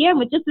how it began,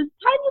 with just this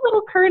tiny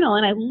little kernel.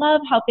 And I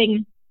love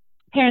helping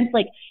parents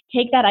like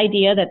take that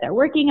idea that they're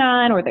working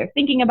on or they're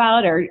thinking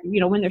about, or, you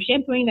know, when they're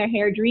shampooing their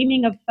hair,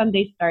 dreaming of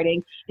someday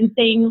starting, and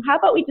saying, how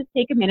about we just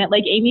take a minute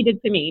like Amy did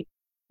to me?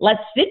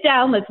 Let's sit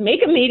down, let's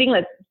make a meeting,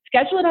 let's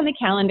schedule it on the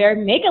calendar,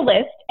 make a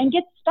list, and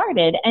get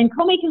started. And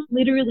Komae can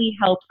literally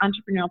help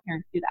entrepreneurial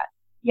parents do that.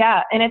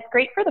 Yeah, and it's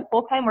great for the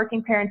full-time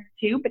working parents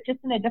too, but just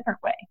in a different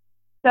way.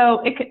 So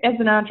as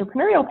an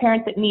entrepreneurial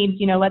parent that needs,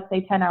 you know, let's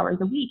say 10 hours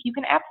a week, you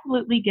can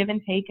absolutely give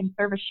and take and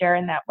service share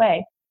in that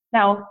way.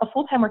 Now, a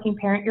full-time working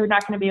parent, you're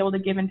not going to be able to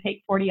give and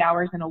take 40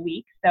 hours in a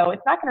week, so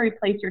it's not going to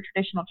replace your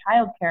traditional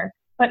childcare.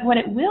 But what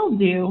it will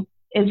do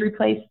is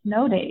replace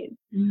snow days,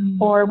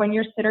 or when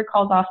your sitter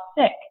calls off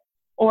sick.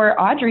 Or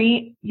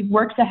Audrey, you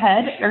worked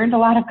ahead, earned a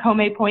lot of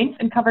Komae points,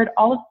 and covered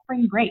all of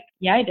spring break.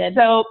 Yeah, I did.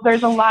 So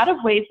there's a lot of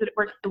ways that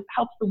it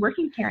helps the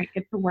working parent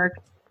get to work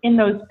in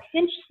those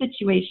pinch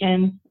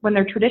situations when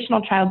their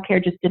traditional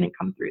childcare just didn't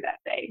come through that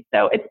day.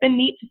 So it's been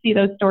neat to see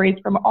those stories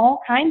from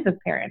all kinds of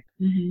parents.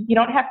 You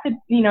don't have to,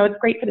 you know, it's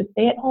great for the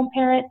stay-at-home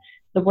parent,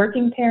 the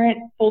working parent,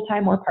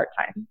 full-time or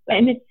part-time. So.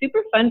 And it's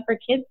super fun for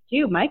kids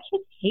too. My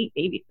kids hate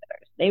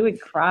babysitters. They would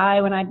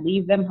cry when I'd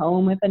leave them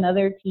home with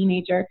another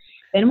teenager.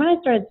 Then when I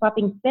started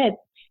swapping sits,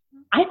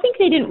 I think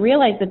they didn't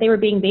realize that they were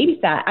being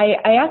babysat. I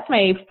asked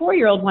my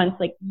 4-year-old once,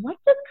 like, what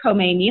does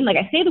Komae mean? Like,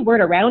 I say the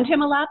word around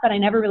him a lot, but I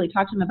never really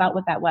talked to him about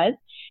what that was.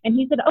 And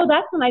he said, oh,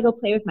 that's when I go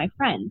play with my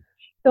friends.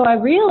 So I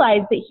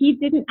realized that he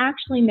didn't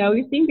actually know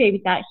he was being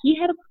babysat. He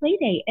had a play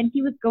date, and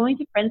he was going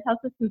to friends'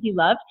 houses who he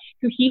loved,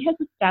 who he has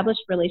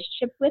established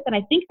relationships with. And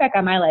I think back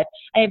on my life,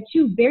 I have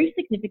 2 very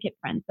significant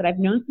friends that I've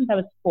known since I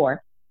was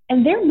 4.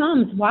 And their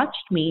moms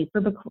watched me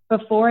for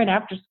before and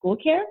after school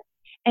care.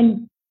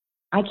 And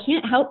I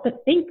can't help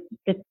but think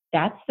that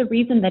that's the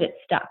reason that it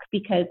stuck,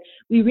 because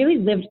we really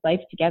lived life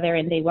together,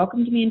 and they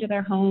welcomed me into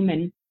their home,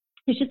 and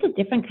it's just a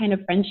different kind of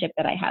friendship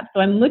that I have.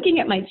 So I'm looking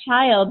at my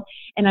child,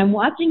 and I'm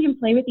watching him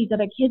play with these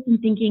other kids and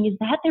thinking, is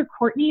that their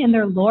Courtney and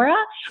their Laura?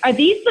 Are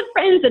these the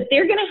friends that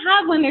they're going to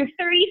have when they're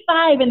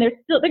 35 and they're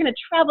going to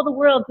travel the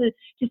world to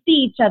see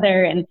each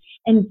other, and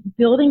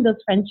building those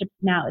friendships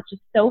now? It's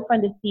just so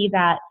fun to see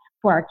that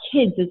for our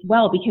kids as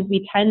well, because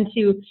we tend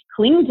to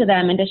cling to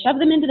them and to shove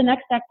them into the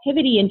next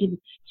activity and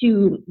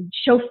to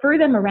chauffeur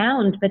them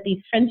around. But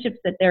these friendships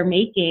that they're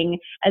making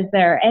and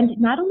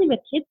not only with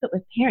kids, but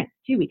with parents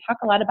too. We talk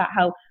a lot about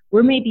how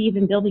we're maybe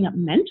even building up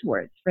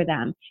mentors for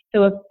them.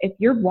 So if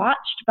you're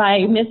watched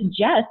by Miss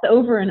Jess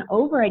over and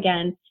over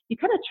again, you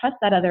kind of trust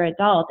that other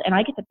adult, and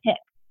I get to pick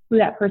who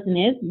that person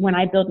is when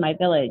I build my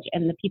village,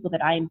 and the people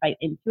that I invite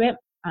into it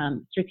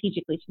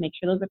strategically to make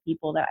sure those are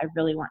people that I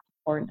really want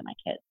to pour into my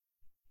kids.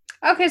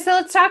 Okay, so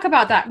let's talk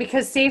about that,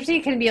 because safety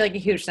can be like a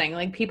huge thing.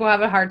 Like, people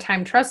have a hard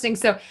time trusting.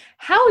 So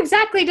how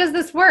exactly does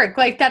this work?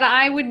 Like, that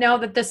I would know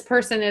that this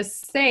person is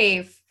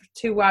safe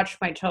to watch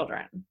my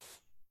children?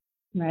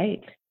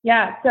 Right.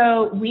 Yeah,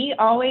 so we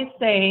always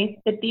say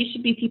that these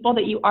should be people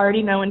that you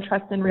already know and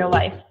trust in real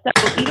life.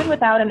 So even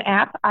without an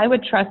app, I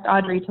would trust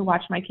Audrey to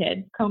watch my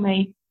kid.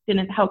 Komae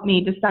didn't help me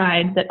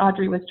decide that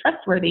Audrey was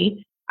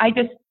trustworthy. I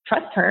just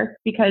trust her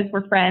because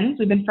we're friends.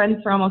 We've been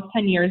friends for almost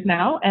 10 years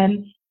now,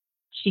 and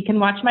she can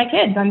watch my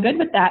kids. I'm good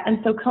with that. And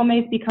so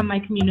Komae's become my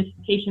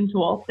communication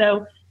tool.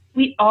 So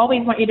we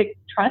always want you to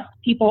trust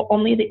people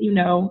only that you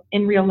know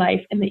in real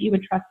life and that you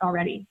would trust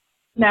already.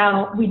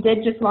 Now, we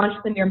did just launch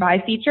the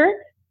nearby feature.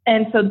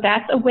 And so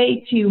that's a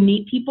way to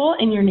meet people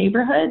in your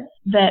neighborhoods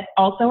that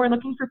also are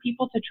looking for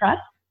people to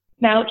trust.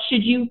 Now,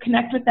 should you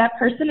connect with that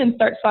person and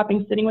start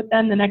swapping sitting with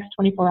them the next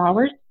 24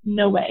 hours?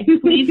 No way.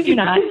 Please do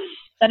not.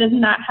 That is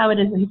not how it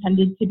is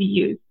intended to be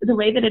used. The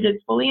way that it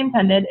is fully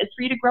intended is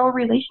for you to grow a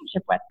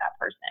relationship with that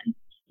person.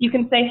 You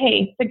can say,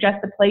 hey,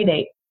 suggest a play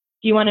date.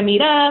 Do you want to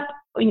meet up?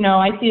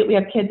 I see that we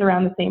have kids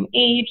around the same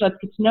age. Let's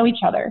get to know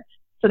each other.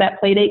 So that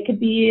play date could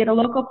be at a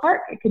local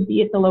park. It could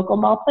be at the local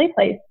mall play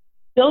place.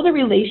 Build a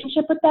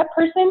relationship with that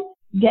person,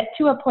 get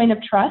to a point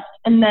of trust,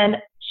 and then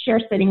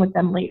share sitting with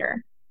them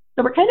later.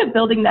 So we're kind of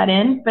building that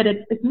in, but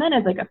it's meant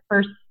as like a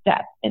first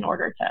step in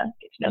order to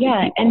get to know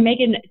these people. And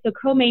Megan, so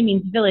Komae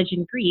means village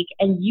in Greek,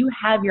 and you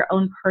have your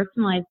own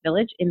personalized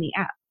village in the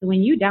app. So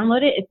when you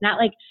download it, it's not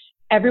like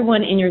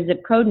everyone in your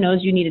zip code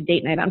knows you need a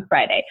date night on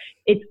Friday.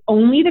 It's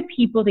only the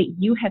people that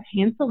you have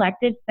hand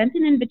selected, sent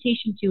an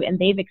invitation to, and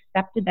they've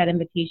accepted that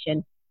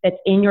invitation that's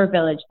in your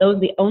village. Those are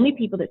the only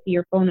people that see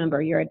your phone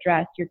number, your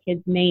address, your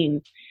kids'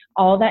 names.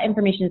 All that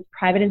information is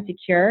private and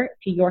secure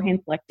to your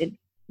hand-selected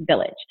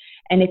village.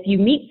 And if you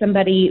meet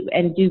somebody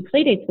and do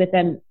play dates with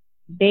them,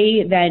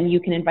 then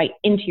you can invite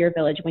into your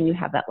village when you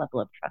have that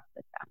level of trust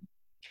with them.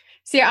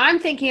 See, I'm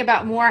thinking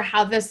about more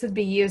how this would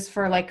be used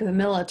for like the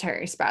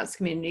military spouse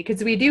community,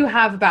 because we do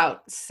have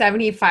about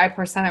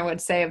 75%, I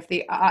would say, of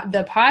the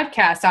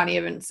podcast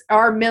audience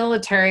are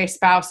military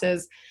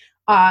spouses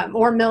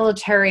or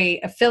military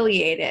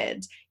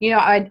affiliated.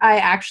 I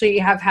actually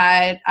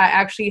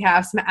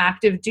have some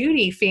active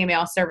duty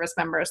female service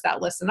members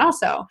that listen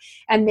also,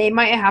 and they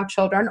might have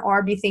children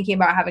or be thinking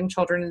about having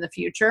children in the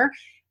future.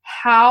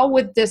 How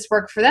would this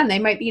work for them? They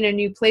might be in a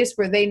new place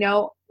where they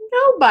know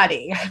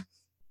nobody.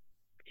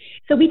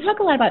 So we talk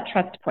a lot about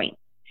trust points.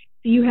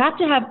 So you have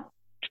to have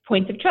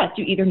points of trust.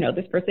 You either know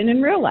this person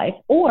in real life,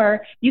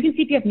 or you can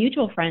see if you have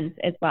mutual friends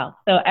as well.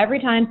 So every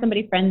time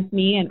somebody friends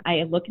me and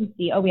I look and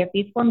see, we have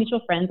these 4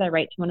 mutual friends, I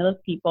write to one of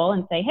those people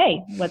and say,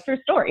 hey, what's her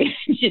story?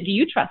 Do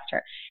you trust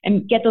her?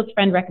 And get those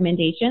friend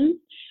recommendations.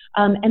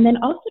 And then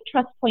also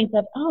trust points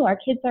of, our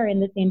kids are in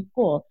the same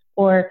school,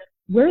 or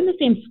we're in the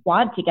same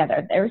squad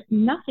together. There's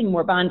nothing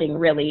more bonding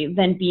really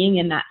than being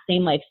in that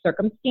same life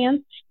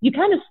circumstance. You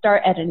kind of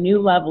start at a new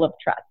level of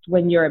trust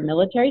when you're a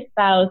military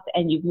spouse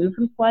and you've moved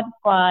from squad to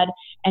squad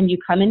and you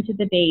come into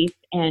the base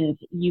and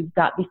you've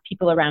got these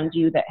people around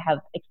you that have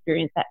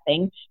experienced that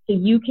thing. So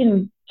you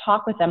can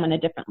talk with them on a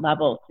different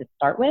level to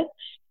start with.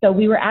 So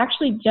we were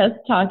actually just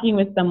talking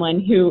with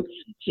someone who,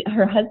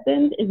 her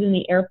husband is in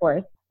the Air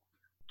Force.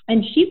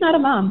 And she's not a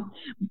mom,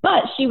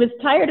 but she was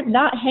tired of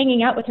not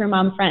hanging out with her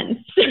mom friends.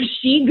 So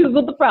she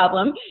Googled the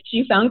problem.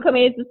 She found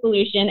Komae as the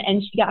solution,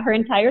 and she got her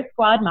entire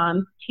squad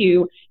moms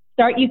to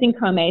start using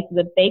Komae so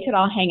that they could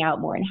all hang out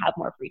more and have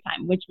more free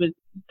time, which was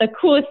the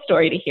coolest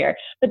story to hear.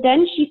 But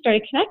then she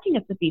started connecting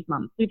us with these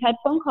moms. We've had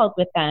phone calls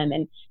with them,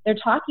 and they're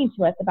talking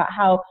to us about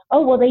how,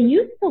 they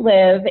used to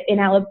live in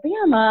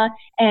Alabama,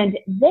 and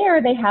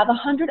there they have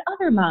 100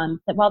 other moms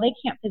that while they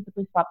can't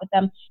physically swap with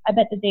them, I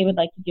bet that they would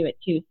like to do it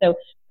too. So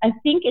I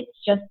think it's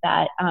just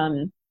that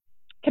kind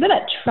of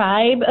that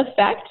tribe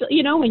effect,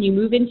 when you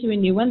move into a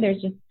new one,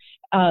 there's just,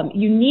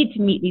 you need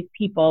to meet these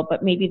people,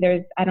 but maybe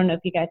I don't know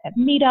if you guys have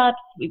meetups.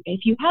 If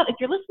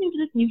you're listening to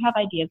this and you have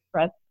ideas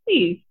for us,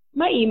 please.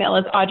 My email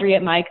is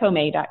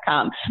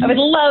audrey@mykomae.com. I would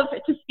love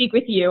to speak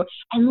with you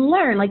and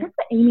learn. That's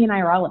what Amy and I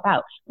are all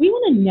about. We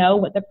want to know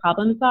what the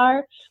problems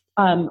are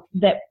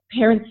that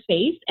parents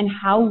face and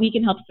how we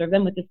can help serve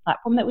them with this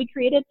platform that we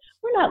created.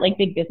 We're not like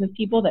big business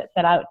people that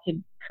set out to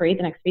create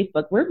the next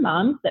Facebook. We're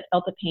moms that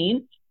felt the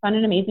pain, found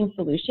an amazing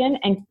solution,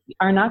 and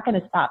are not going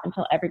to stop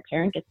until every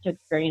parent gets to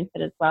experience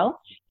it as well.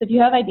 So if you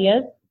have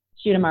ideas,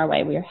 shoot them our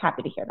way. We are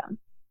happy to hear them.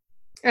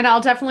 And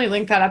I'll definitely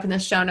link that up in the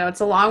show notes,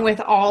 along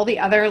with all the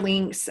other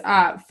links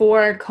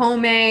for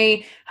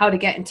Komae, how to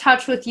get in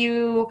touch with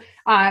you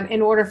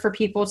in order for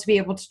people to be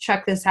able to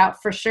check this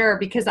out for sure.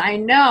 Because I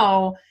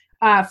know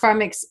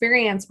from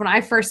experience, when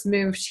I first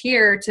moved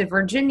here to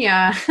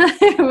Virginia,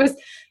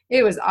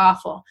 it was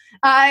awful.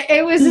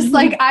 It was just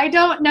like, I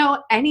don't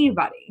know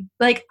anybody.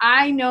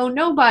 I know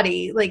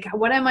nobody.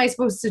 What am I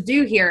supposed to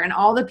do here? And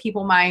all the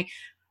people my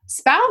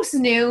spouse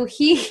knew,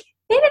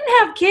 they didn't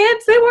have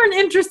kids. They weren't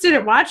interested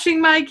in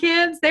watching my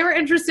kids. They were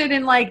interested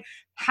in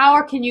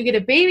how can you get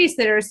a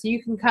babysitter so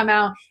you can come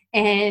out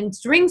and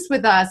drinks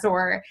with us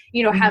or,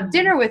 have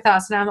dinner with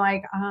us. And I'm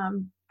like,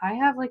 I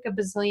have a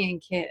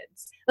bazillion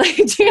kids.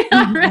 Do you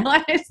not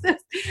realize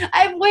this?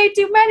 I have way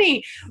too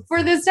many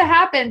for this to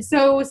happen.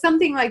 So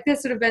something like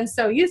this would have been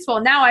so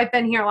useful. Now I've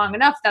been here long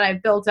enough that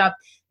I've built up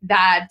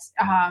that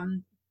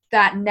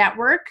that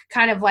network,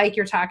 kind of like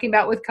you're talking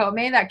about with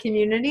Komae, that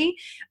community,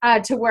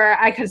 to where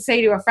I could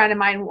say to a friend of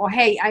mine, well,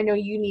 hey, I know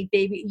you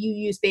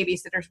use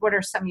babysitters. What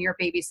are some of your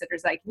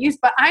babysitters I can use?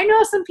 But I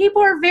know some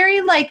people are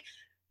very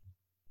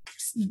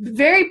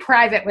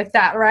private with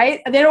that,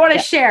 right? They don't want to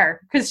share,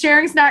 because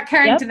sharing's not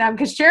caring to them,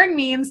 because sharing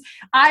means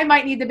I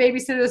might need the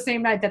babysitter the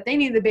same night that they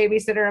need the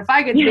babysitter. If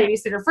I get the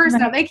babysitter first,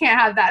 now they can't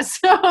have that.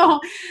 So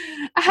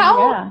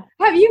how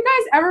have you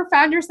guys ever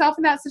found yourself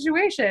in that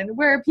situation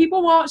where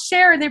people won't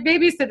share their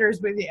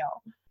babysitters with you?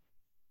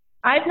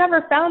 I've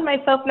never found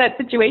myself in that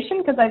situation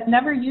because I've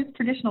never used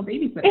traditional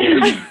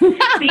babysitters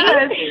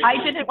because I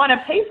didn't want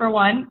to pay for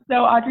one.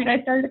 So Audrey and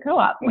I started a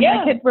co-op when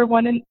my kids were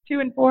 1 and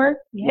 2 and 4.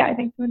 Yeah, I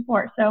think 2 and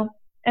 4. So,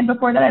 and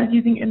before that I was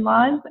using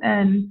in-laws,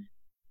 and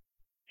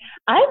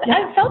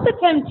I've felt the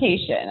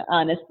temptation,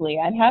 honestly.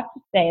 I'd have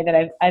to say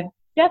that I've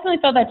definitely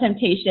felt that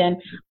temptation.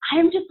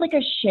 I'm just like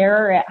a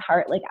sharer at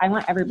heart. Like, I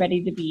want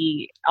everybody to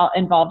be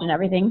involved in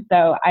everything.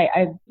 So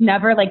I've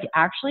never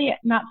actually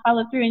not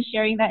followed through in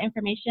sharing that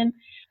information.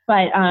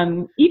 But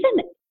even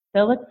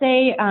so, let's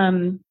say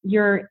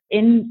you're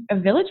in a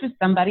village with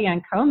somebody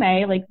on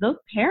Komae, like those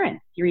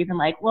parents, you're even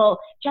like, well,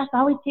 Jess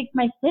always takes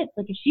my sits.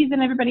 Like, if she's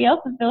in everybody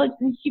else's village,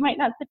 then she might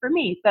not sit for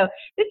me. So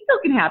this still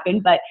can happen.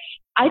 But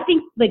I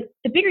think the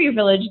bigger your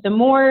village, the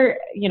more,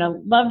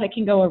 love that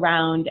can go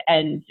around,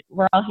 and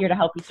we're all here to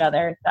help each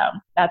other. So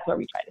that's where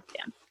we try to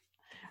stand.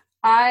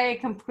 I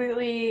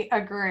completely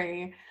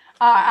agree.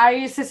 I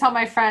used to tell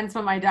my friends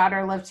when my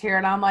daughter lived here,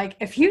 and I'm like,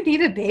 if you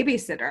need a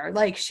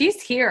babysitter, she's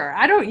here.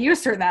 I don't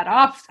use her that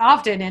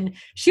often, and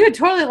she would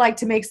totally like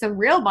to make some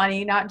real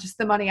money, not just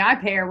the money I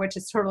pay her, which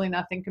is totally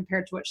nothing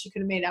compared to what she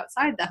could have made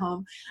outside the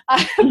home.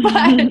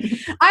 But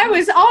I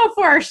was all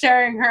for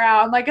sharing her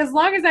out. I'm like, as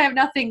long as I have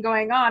nothing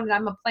going on, and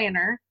I'm a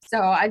planner,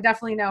 so I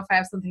definitely know if I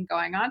have something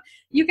going on,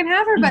 you can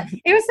have her. But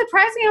it was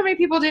surprising how many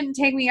people didn't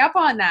take me up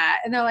on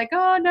that. And they're like,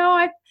 oh,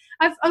 no,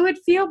 I would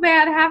feel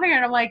bad having her.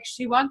 And I'm like,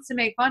 she wants to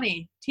make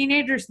money.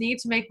 Teenagers need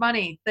to make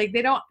money. They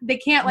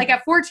can't,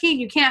 at 14,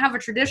 you can't have a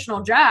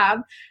traditional job.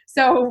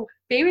 So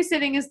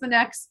babysitting is the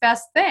next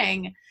best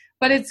thing.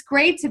 But it's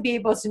great to be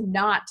able to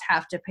not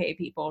have to pay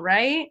people,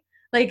 right?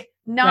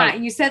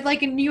 You said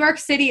in New York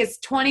City, it's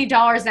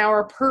 $20 an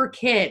hour per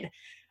kid.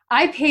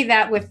 I pay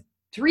that with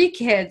 3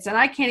 kids, and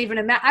I can't even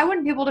imagine. I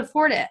wouldn't be able to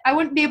afford it. I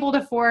wouldn't be able to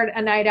afford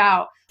a night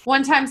out.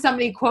 One time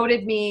somebody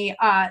quoted me,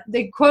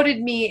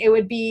 it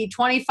would be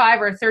 $25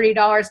 or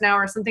 $30 an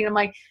hour or something. I'm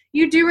like,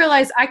 you do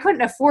realize I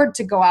couldn't afford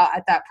to go out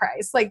at that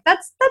price.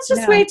 That's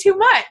just way too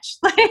much.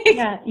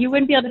 You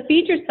wouldn't be able to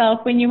feed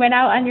yourself when you went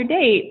out on your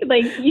date.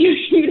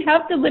 You'd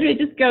have to literally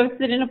just go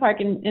sit in a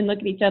park and look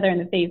at each other in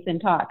the face and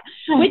talk,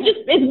 which is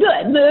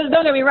good.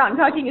 Don't get me wrong,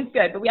 talking is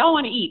good, but we all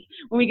want to eat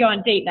when we go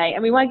on date night,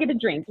 and we want to get a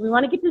drink, and we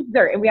want to get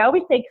dessert. And we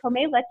always say,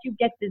 Komae lets you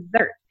get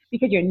dessert,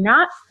 because you're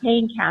not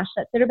paying cash.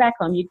 That sitter back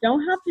home. You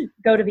don't have to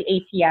go to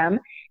the ATM.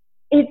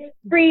 It's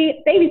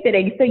free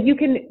babysitting, so you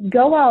can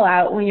go all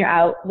out when you're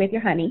out with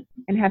your honey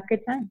and have a good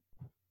time.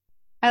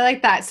 I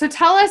like that. So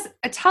tell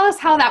us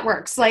how that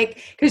works.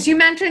 Because you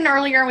mentioned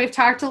earlier, and we've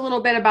talked a little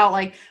bit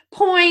about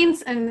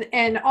points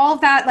and all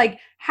of that.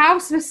 How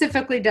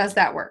specifically does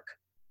that work?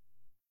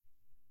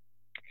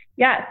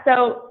 Yeah,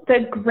 so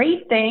the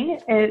great thing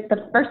is,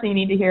 the first thing you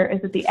need to hear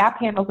is that the app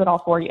handles it all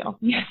for you.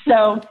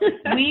 So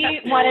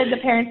we wanted the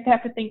parents to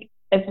have to think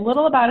as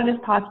little about it as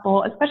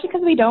possible, especially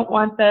because we don't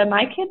want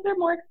my kids are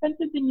more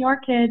expensive than your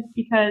kids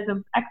because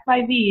of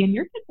XYZ, and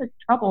your kids are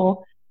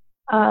trouble.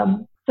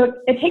 So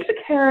it takes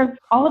care of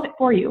all of it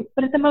for you.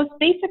 But at the most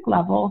basic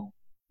level,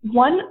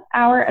 1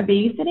 hour of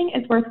babysitting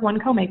is worth 1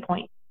 Komae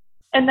point.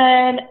 And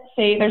then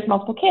say there's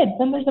multiple kids,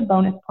 then there's a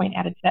bonus point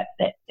added to that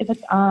sit. If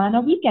it's on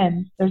a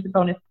weekend, there's a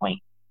bonus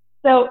point.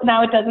 So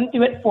now it doesn't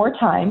do it 4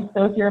 times.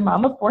 So if you're a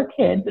mom of 4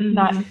 kids, it's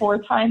not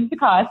 4 times the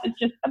cost. It's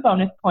just a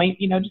bonus point,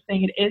 just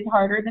saying it is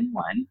harder than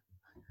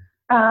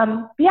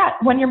 1.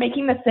 When you're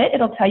making the sit,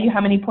 it'll tell you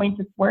how many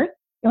points it's worth.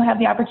 You'll have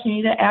the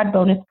opportunity to add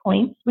bonus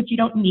points, which you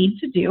don't need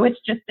to do.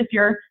 It's just if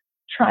you're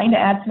trying to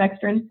add some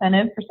extra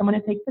incentive for someone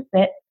to take the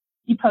sit,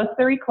 you post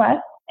the request.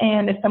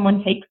 And if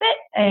someone takes it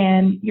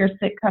and your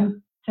sit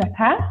comes to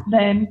pass,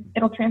 then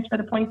it'll transfer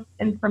the points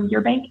in from your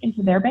bank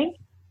into their bank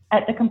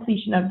at the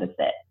completion of the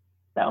sit.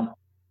 So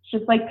it's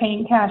just like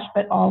paying cash,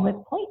 but all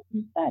with points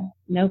instead.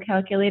 No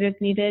calculators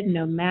needed,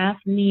 no math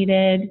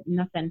needed,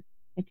 nothing.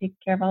 It takes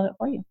care of all of it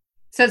for you.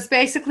 So it's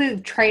basically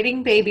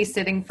trading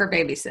babysitting for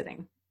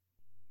babysitting.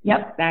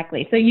 Yep,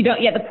 exactly. So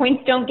the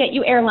points don't get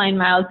you airline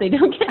miles. They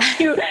don't get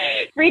you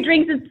free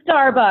drinks at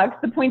Starbucks.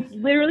 The points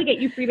literally get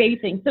you free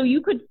babysitting. So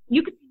you could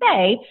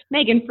say,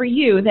 Megan, for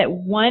you, that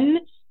 1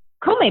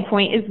 Komae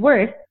point is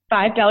worth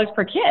 $5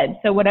 per kid.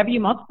 So whatever you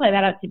multiply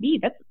that out to be,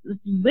 that's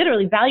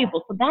literally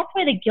valuable. So that's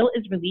why the guilt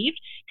is relieved,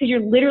 because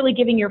you're literally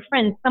giving your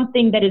friends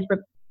something that is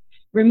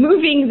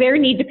removing their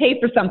need to pay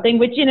for something,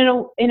 which in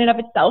and of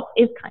itself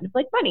is kind of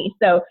like money.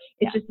 So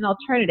it's just an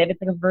alternative.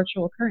 It's like a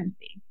virtual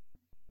currency.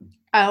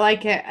 I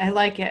like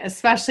it,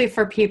 especially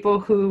for people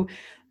who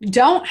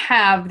don't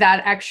have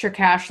that extra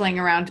cash laying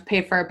around to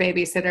pay for a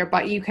babysitter,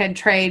 but you can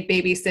trade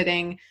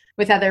babysitting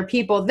with other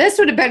people. This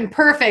would have been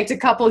perfect a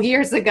couple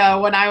years ago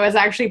when I was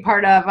actually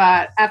part of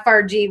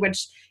FRG,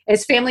 which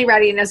is Family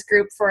Readiness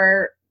Group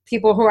for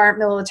people who aren't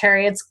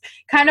military. It's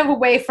kind of a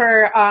way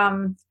for,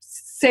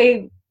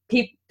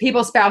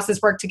 people's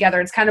spouses work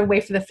together. It's kind of a way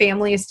for the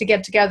families to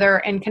get together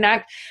and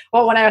connect.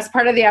 Well, when I was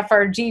part of the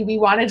FRG, we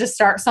wanted to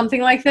start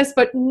something like this,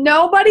 but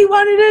nobody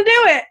wanted to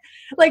do it.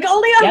 Like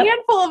only a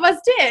handful of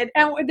us did.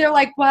 And they're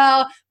like,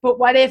 well, but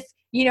what if,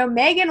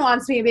 Megan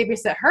wants me to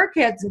babysit her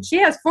kids and she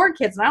has 4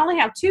 kids and I only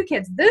have 2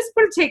 kids. This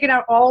would have taken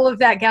out all of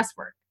that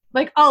guesswork.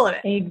 Like all of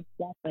it.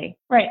 Exactly.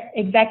 Right.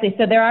 Exactly.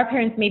 So there are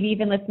parents maybe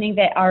even listening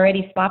that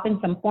already swap in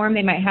some form.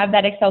 They might have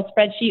that Excel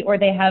spreadsheet, or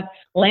they have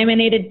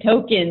laminated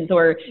tokens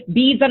or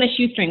beads on a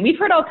shoestring. We've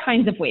heard all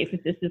kinds of ways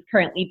that this is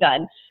currently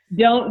done.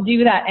 Don't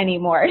do that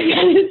anymore.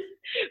 It's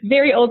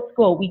very old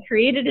school. We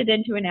created it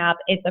into an app.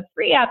 It's a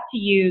free app to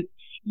use.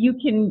 You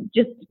can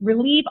just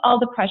relieve all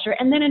the pressure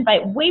and then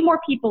invite way more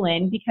people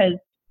in, because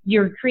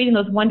you're creating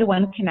those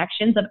one-to-one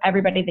connections of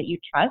everybody that you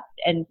trust,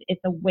 and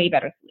it's a way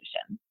better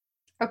solution.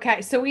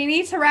 Okay, so we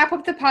need to wrap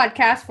up the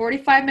podcast.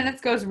 45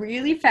 minutes goes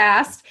really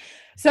fast.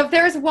 So if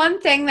there's one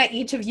thing that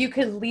each of you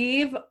could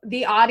leave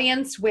the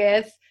audience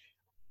with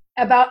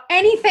about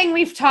anything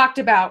we've talked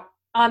about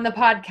on the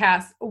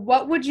podcast,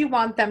 what would you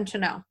want them to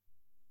know?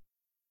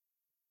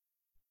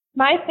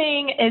 My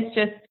thing is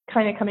just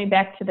kind of coming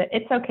back to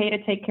it's okay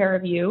to take care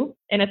of you.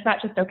 And it's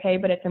not just okay,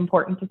 but it's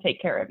important to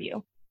take care of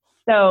you.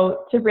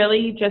 So to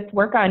really just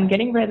work on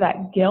getting rid of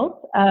that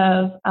guilt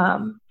of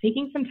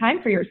taking some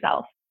time for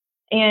yourself.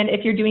 And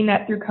if you're doing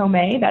that through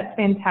Komae, that's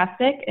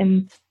fantastic.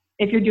 And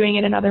if you're doing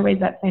it in other ways,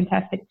 that's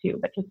fantastic too.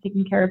 But just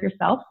taking care of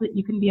yourself so that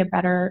you can be a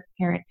better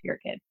parent to your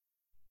kids.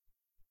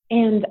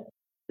 And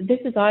this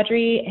is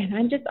Audrey, and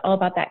I'm just all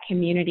about that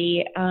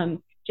community.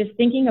 Just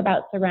thinking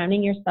about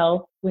surrounding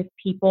yourself with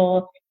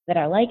people that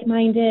are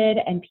like-minded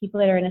and people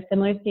that are in a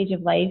similar stage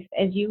of life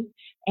as you,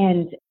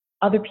 and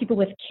other people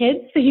with kids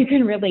so you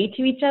can relate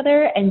to each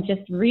other and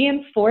just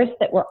reinforce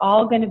that we're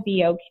all going to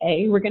be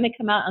okay. We're going to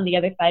come out on the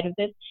other side of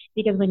this,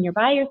 because when you're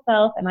by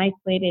yourself and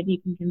isolated,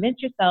 you can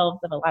convince yourselves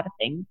of a lot of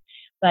things.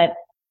 But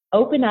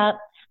open up,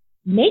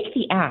 make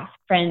the ask,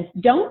 friends.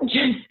 Don't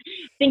just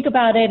think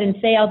about it and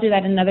say, I'll do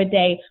that another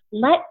day.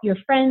 Let your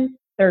friends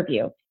serve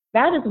you.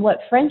 That is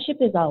what friendship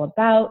is all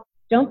about.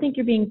 Don't think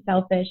you're being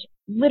selfish.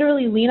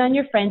 Literally lean on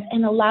your friends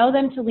and allow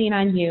them to lean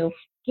on you.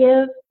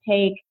 Give,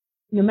 take.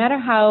 No matter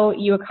how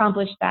you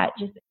accomplish that,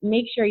 just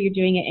make sure you're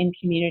doing it in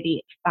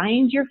community.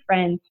 Find your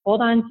friends,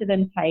 hold on to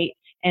them tight,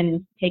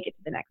 and take it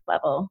to the next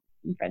level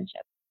in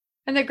friendship.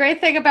 And the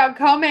great thing about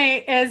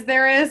Komae is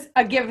there is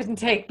a give and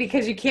take,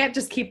 because you can't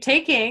just keep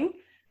taking,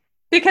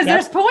 because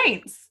there's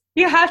points.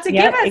 You have to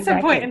give at some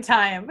point in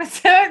time.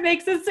 So it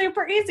makes it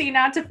super easy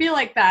not to feel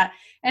like that.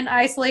 And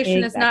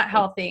isolation is not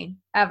healthy,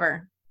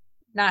 ever.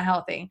 Not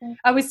healthy.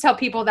 I always tell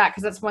people that,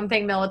 because that's one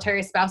thing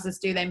military spouses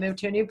do. They move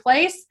to a new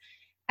place.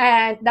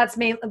 And that's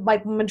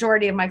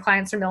majority of my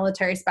clients are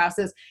military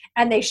spouses,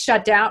 and they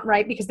shut down,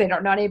 right? Because they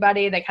don't know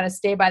anybody. They kind of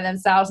stay by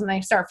themselves and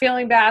they start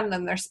feeling bad. And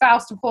then their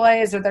spouse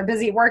deploys or they're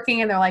busy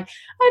working and they're like,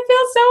 I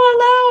feel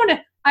so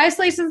alone.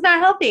 Isolation is not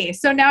healthy.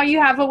 So now you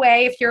have a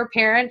way, if you're a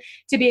parent,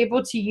 to be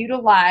able to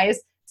utilize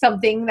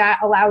something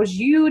that allows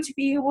you to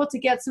be able to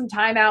get some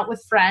time out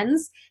with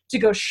friends, to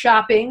go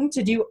shopping,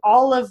 to do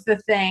all of the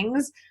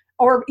things,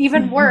 or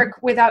even work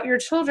without your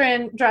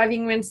children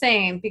driving you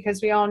insane, because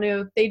we all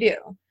know they do.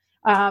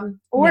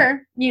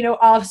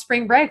 All of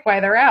spring break while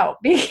they're out,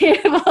 being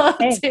able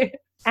to.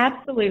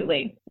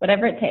 Absolutely.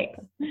 Whatever it takes.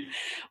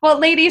 Well,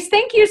 ladies,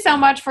 thank you so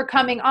much for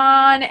coming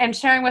on and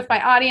sharing with my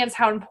audience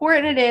how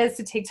important it is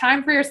to take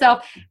time for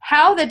yourself,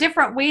 how the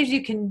different ways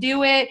you can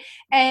do it,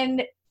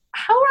 and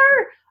how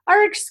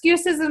our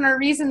excuses and our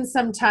reasons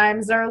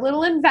sometimes are a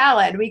little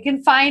invalid. We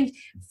can find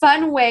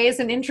fun ways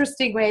and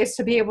interesting ways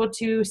to be able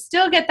to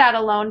still get that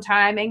alone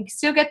time and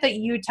still get the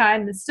you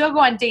time and still go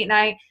on date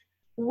night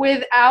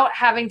without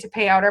having to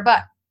pay out our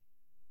butt.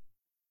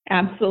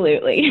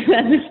 Absolutely.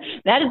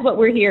 That is what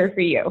we're here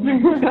for you.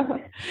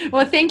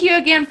 Well, thank you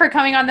again for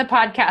coming on the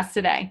podcast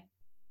today.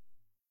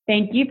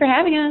 Thank you for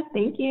having us.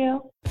 Thank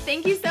you.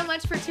 Thank you so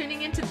much for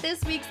tuning into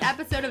this week's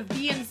episode of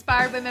the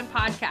Inspired Women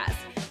Podcast.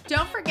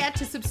 Don't forget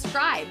to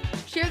subscribe,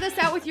 share this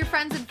out with your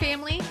friends and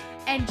family,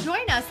 and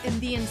join us in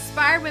the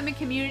Inspired Women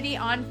community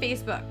on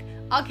Facebook.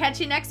 I'll catch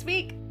you next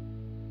week.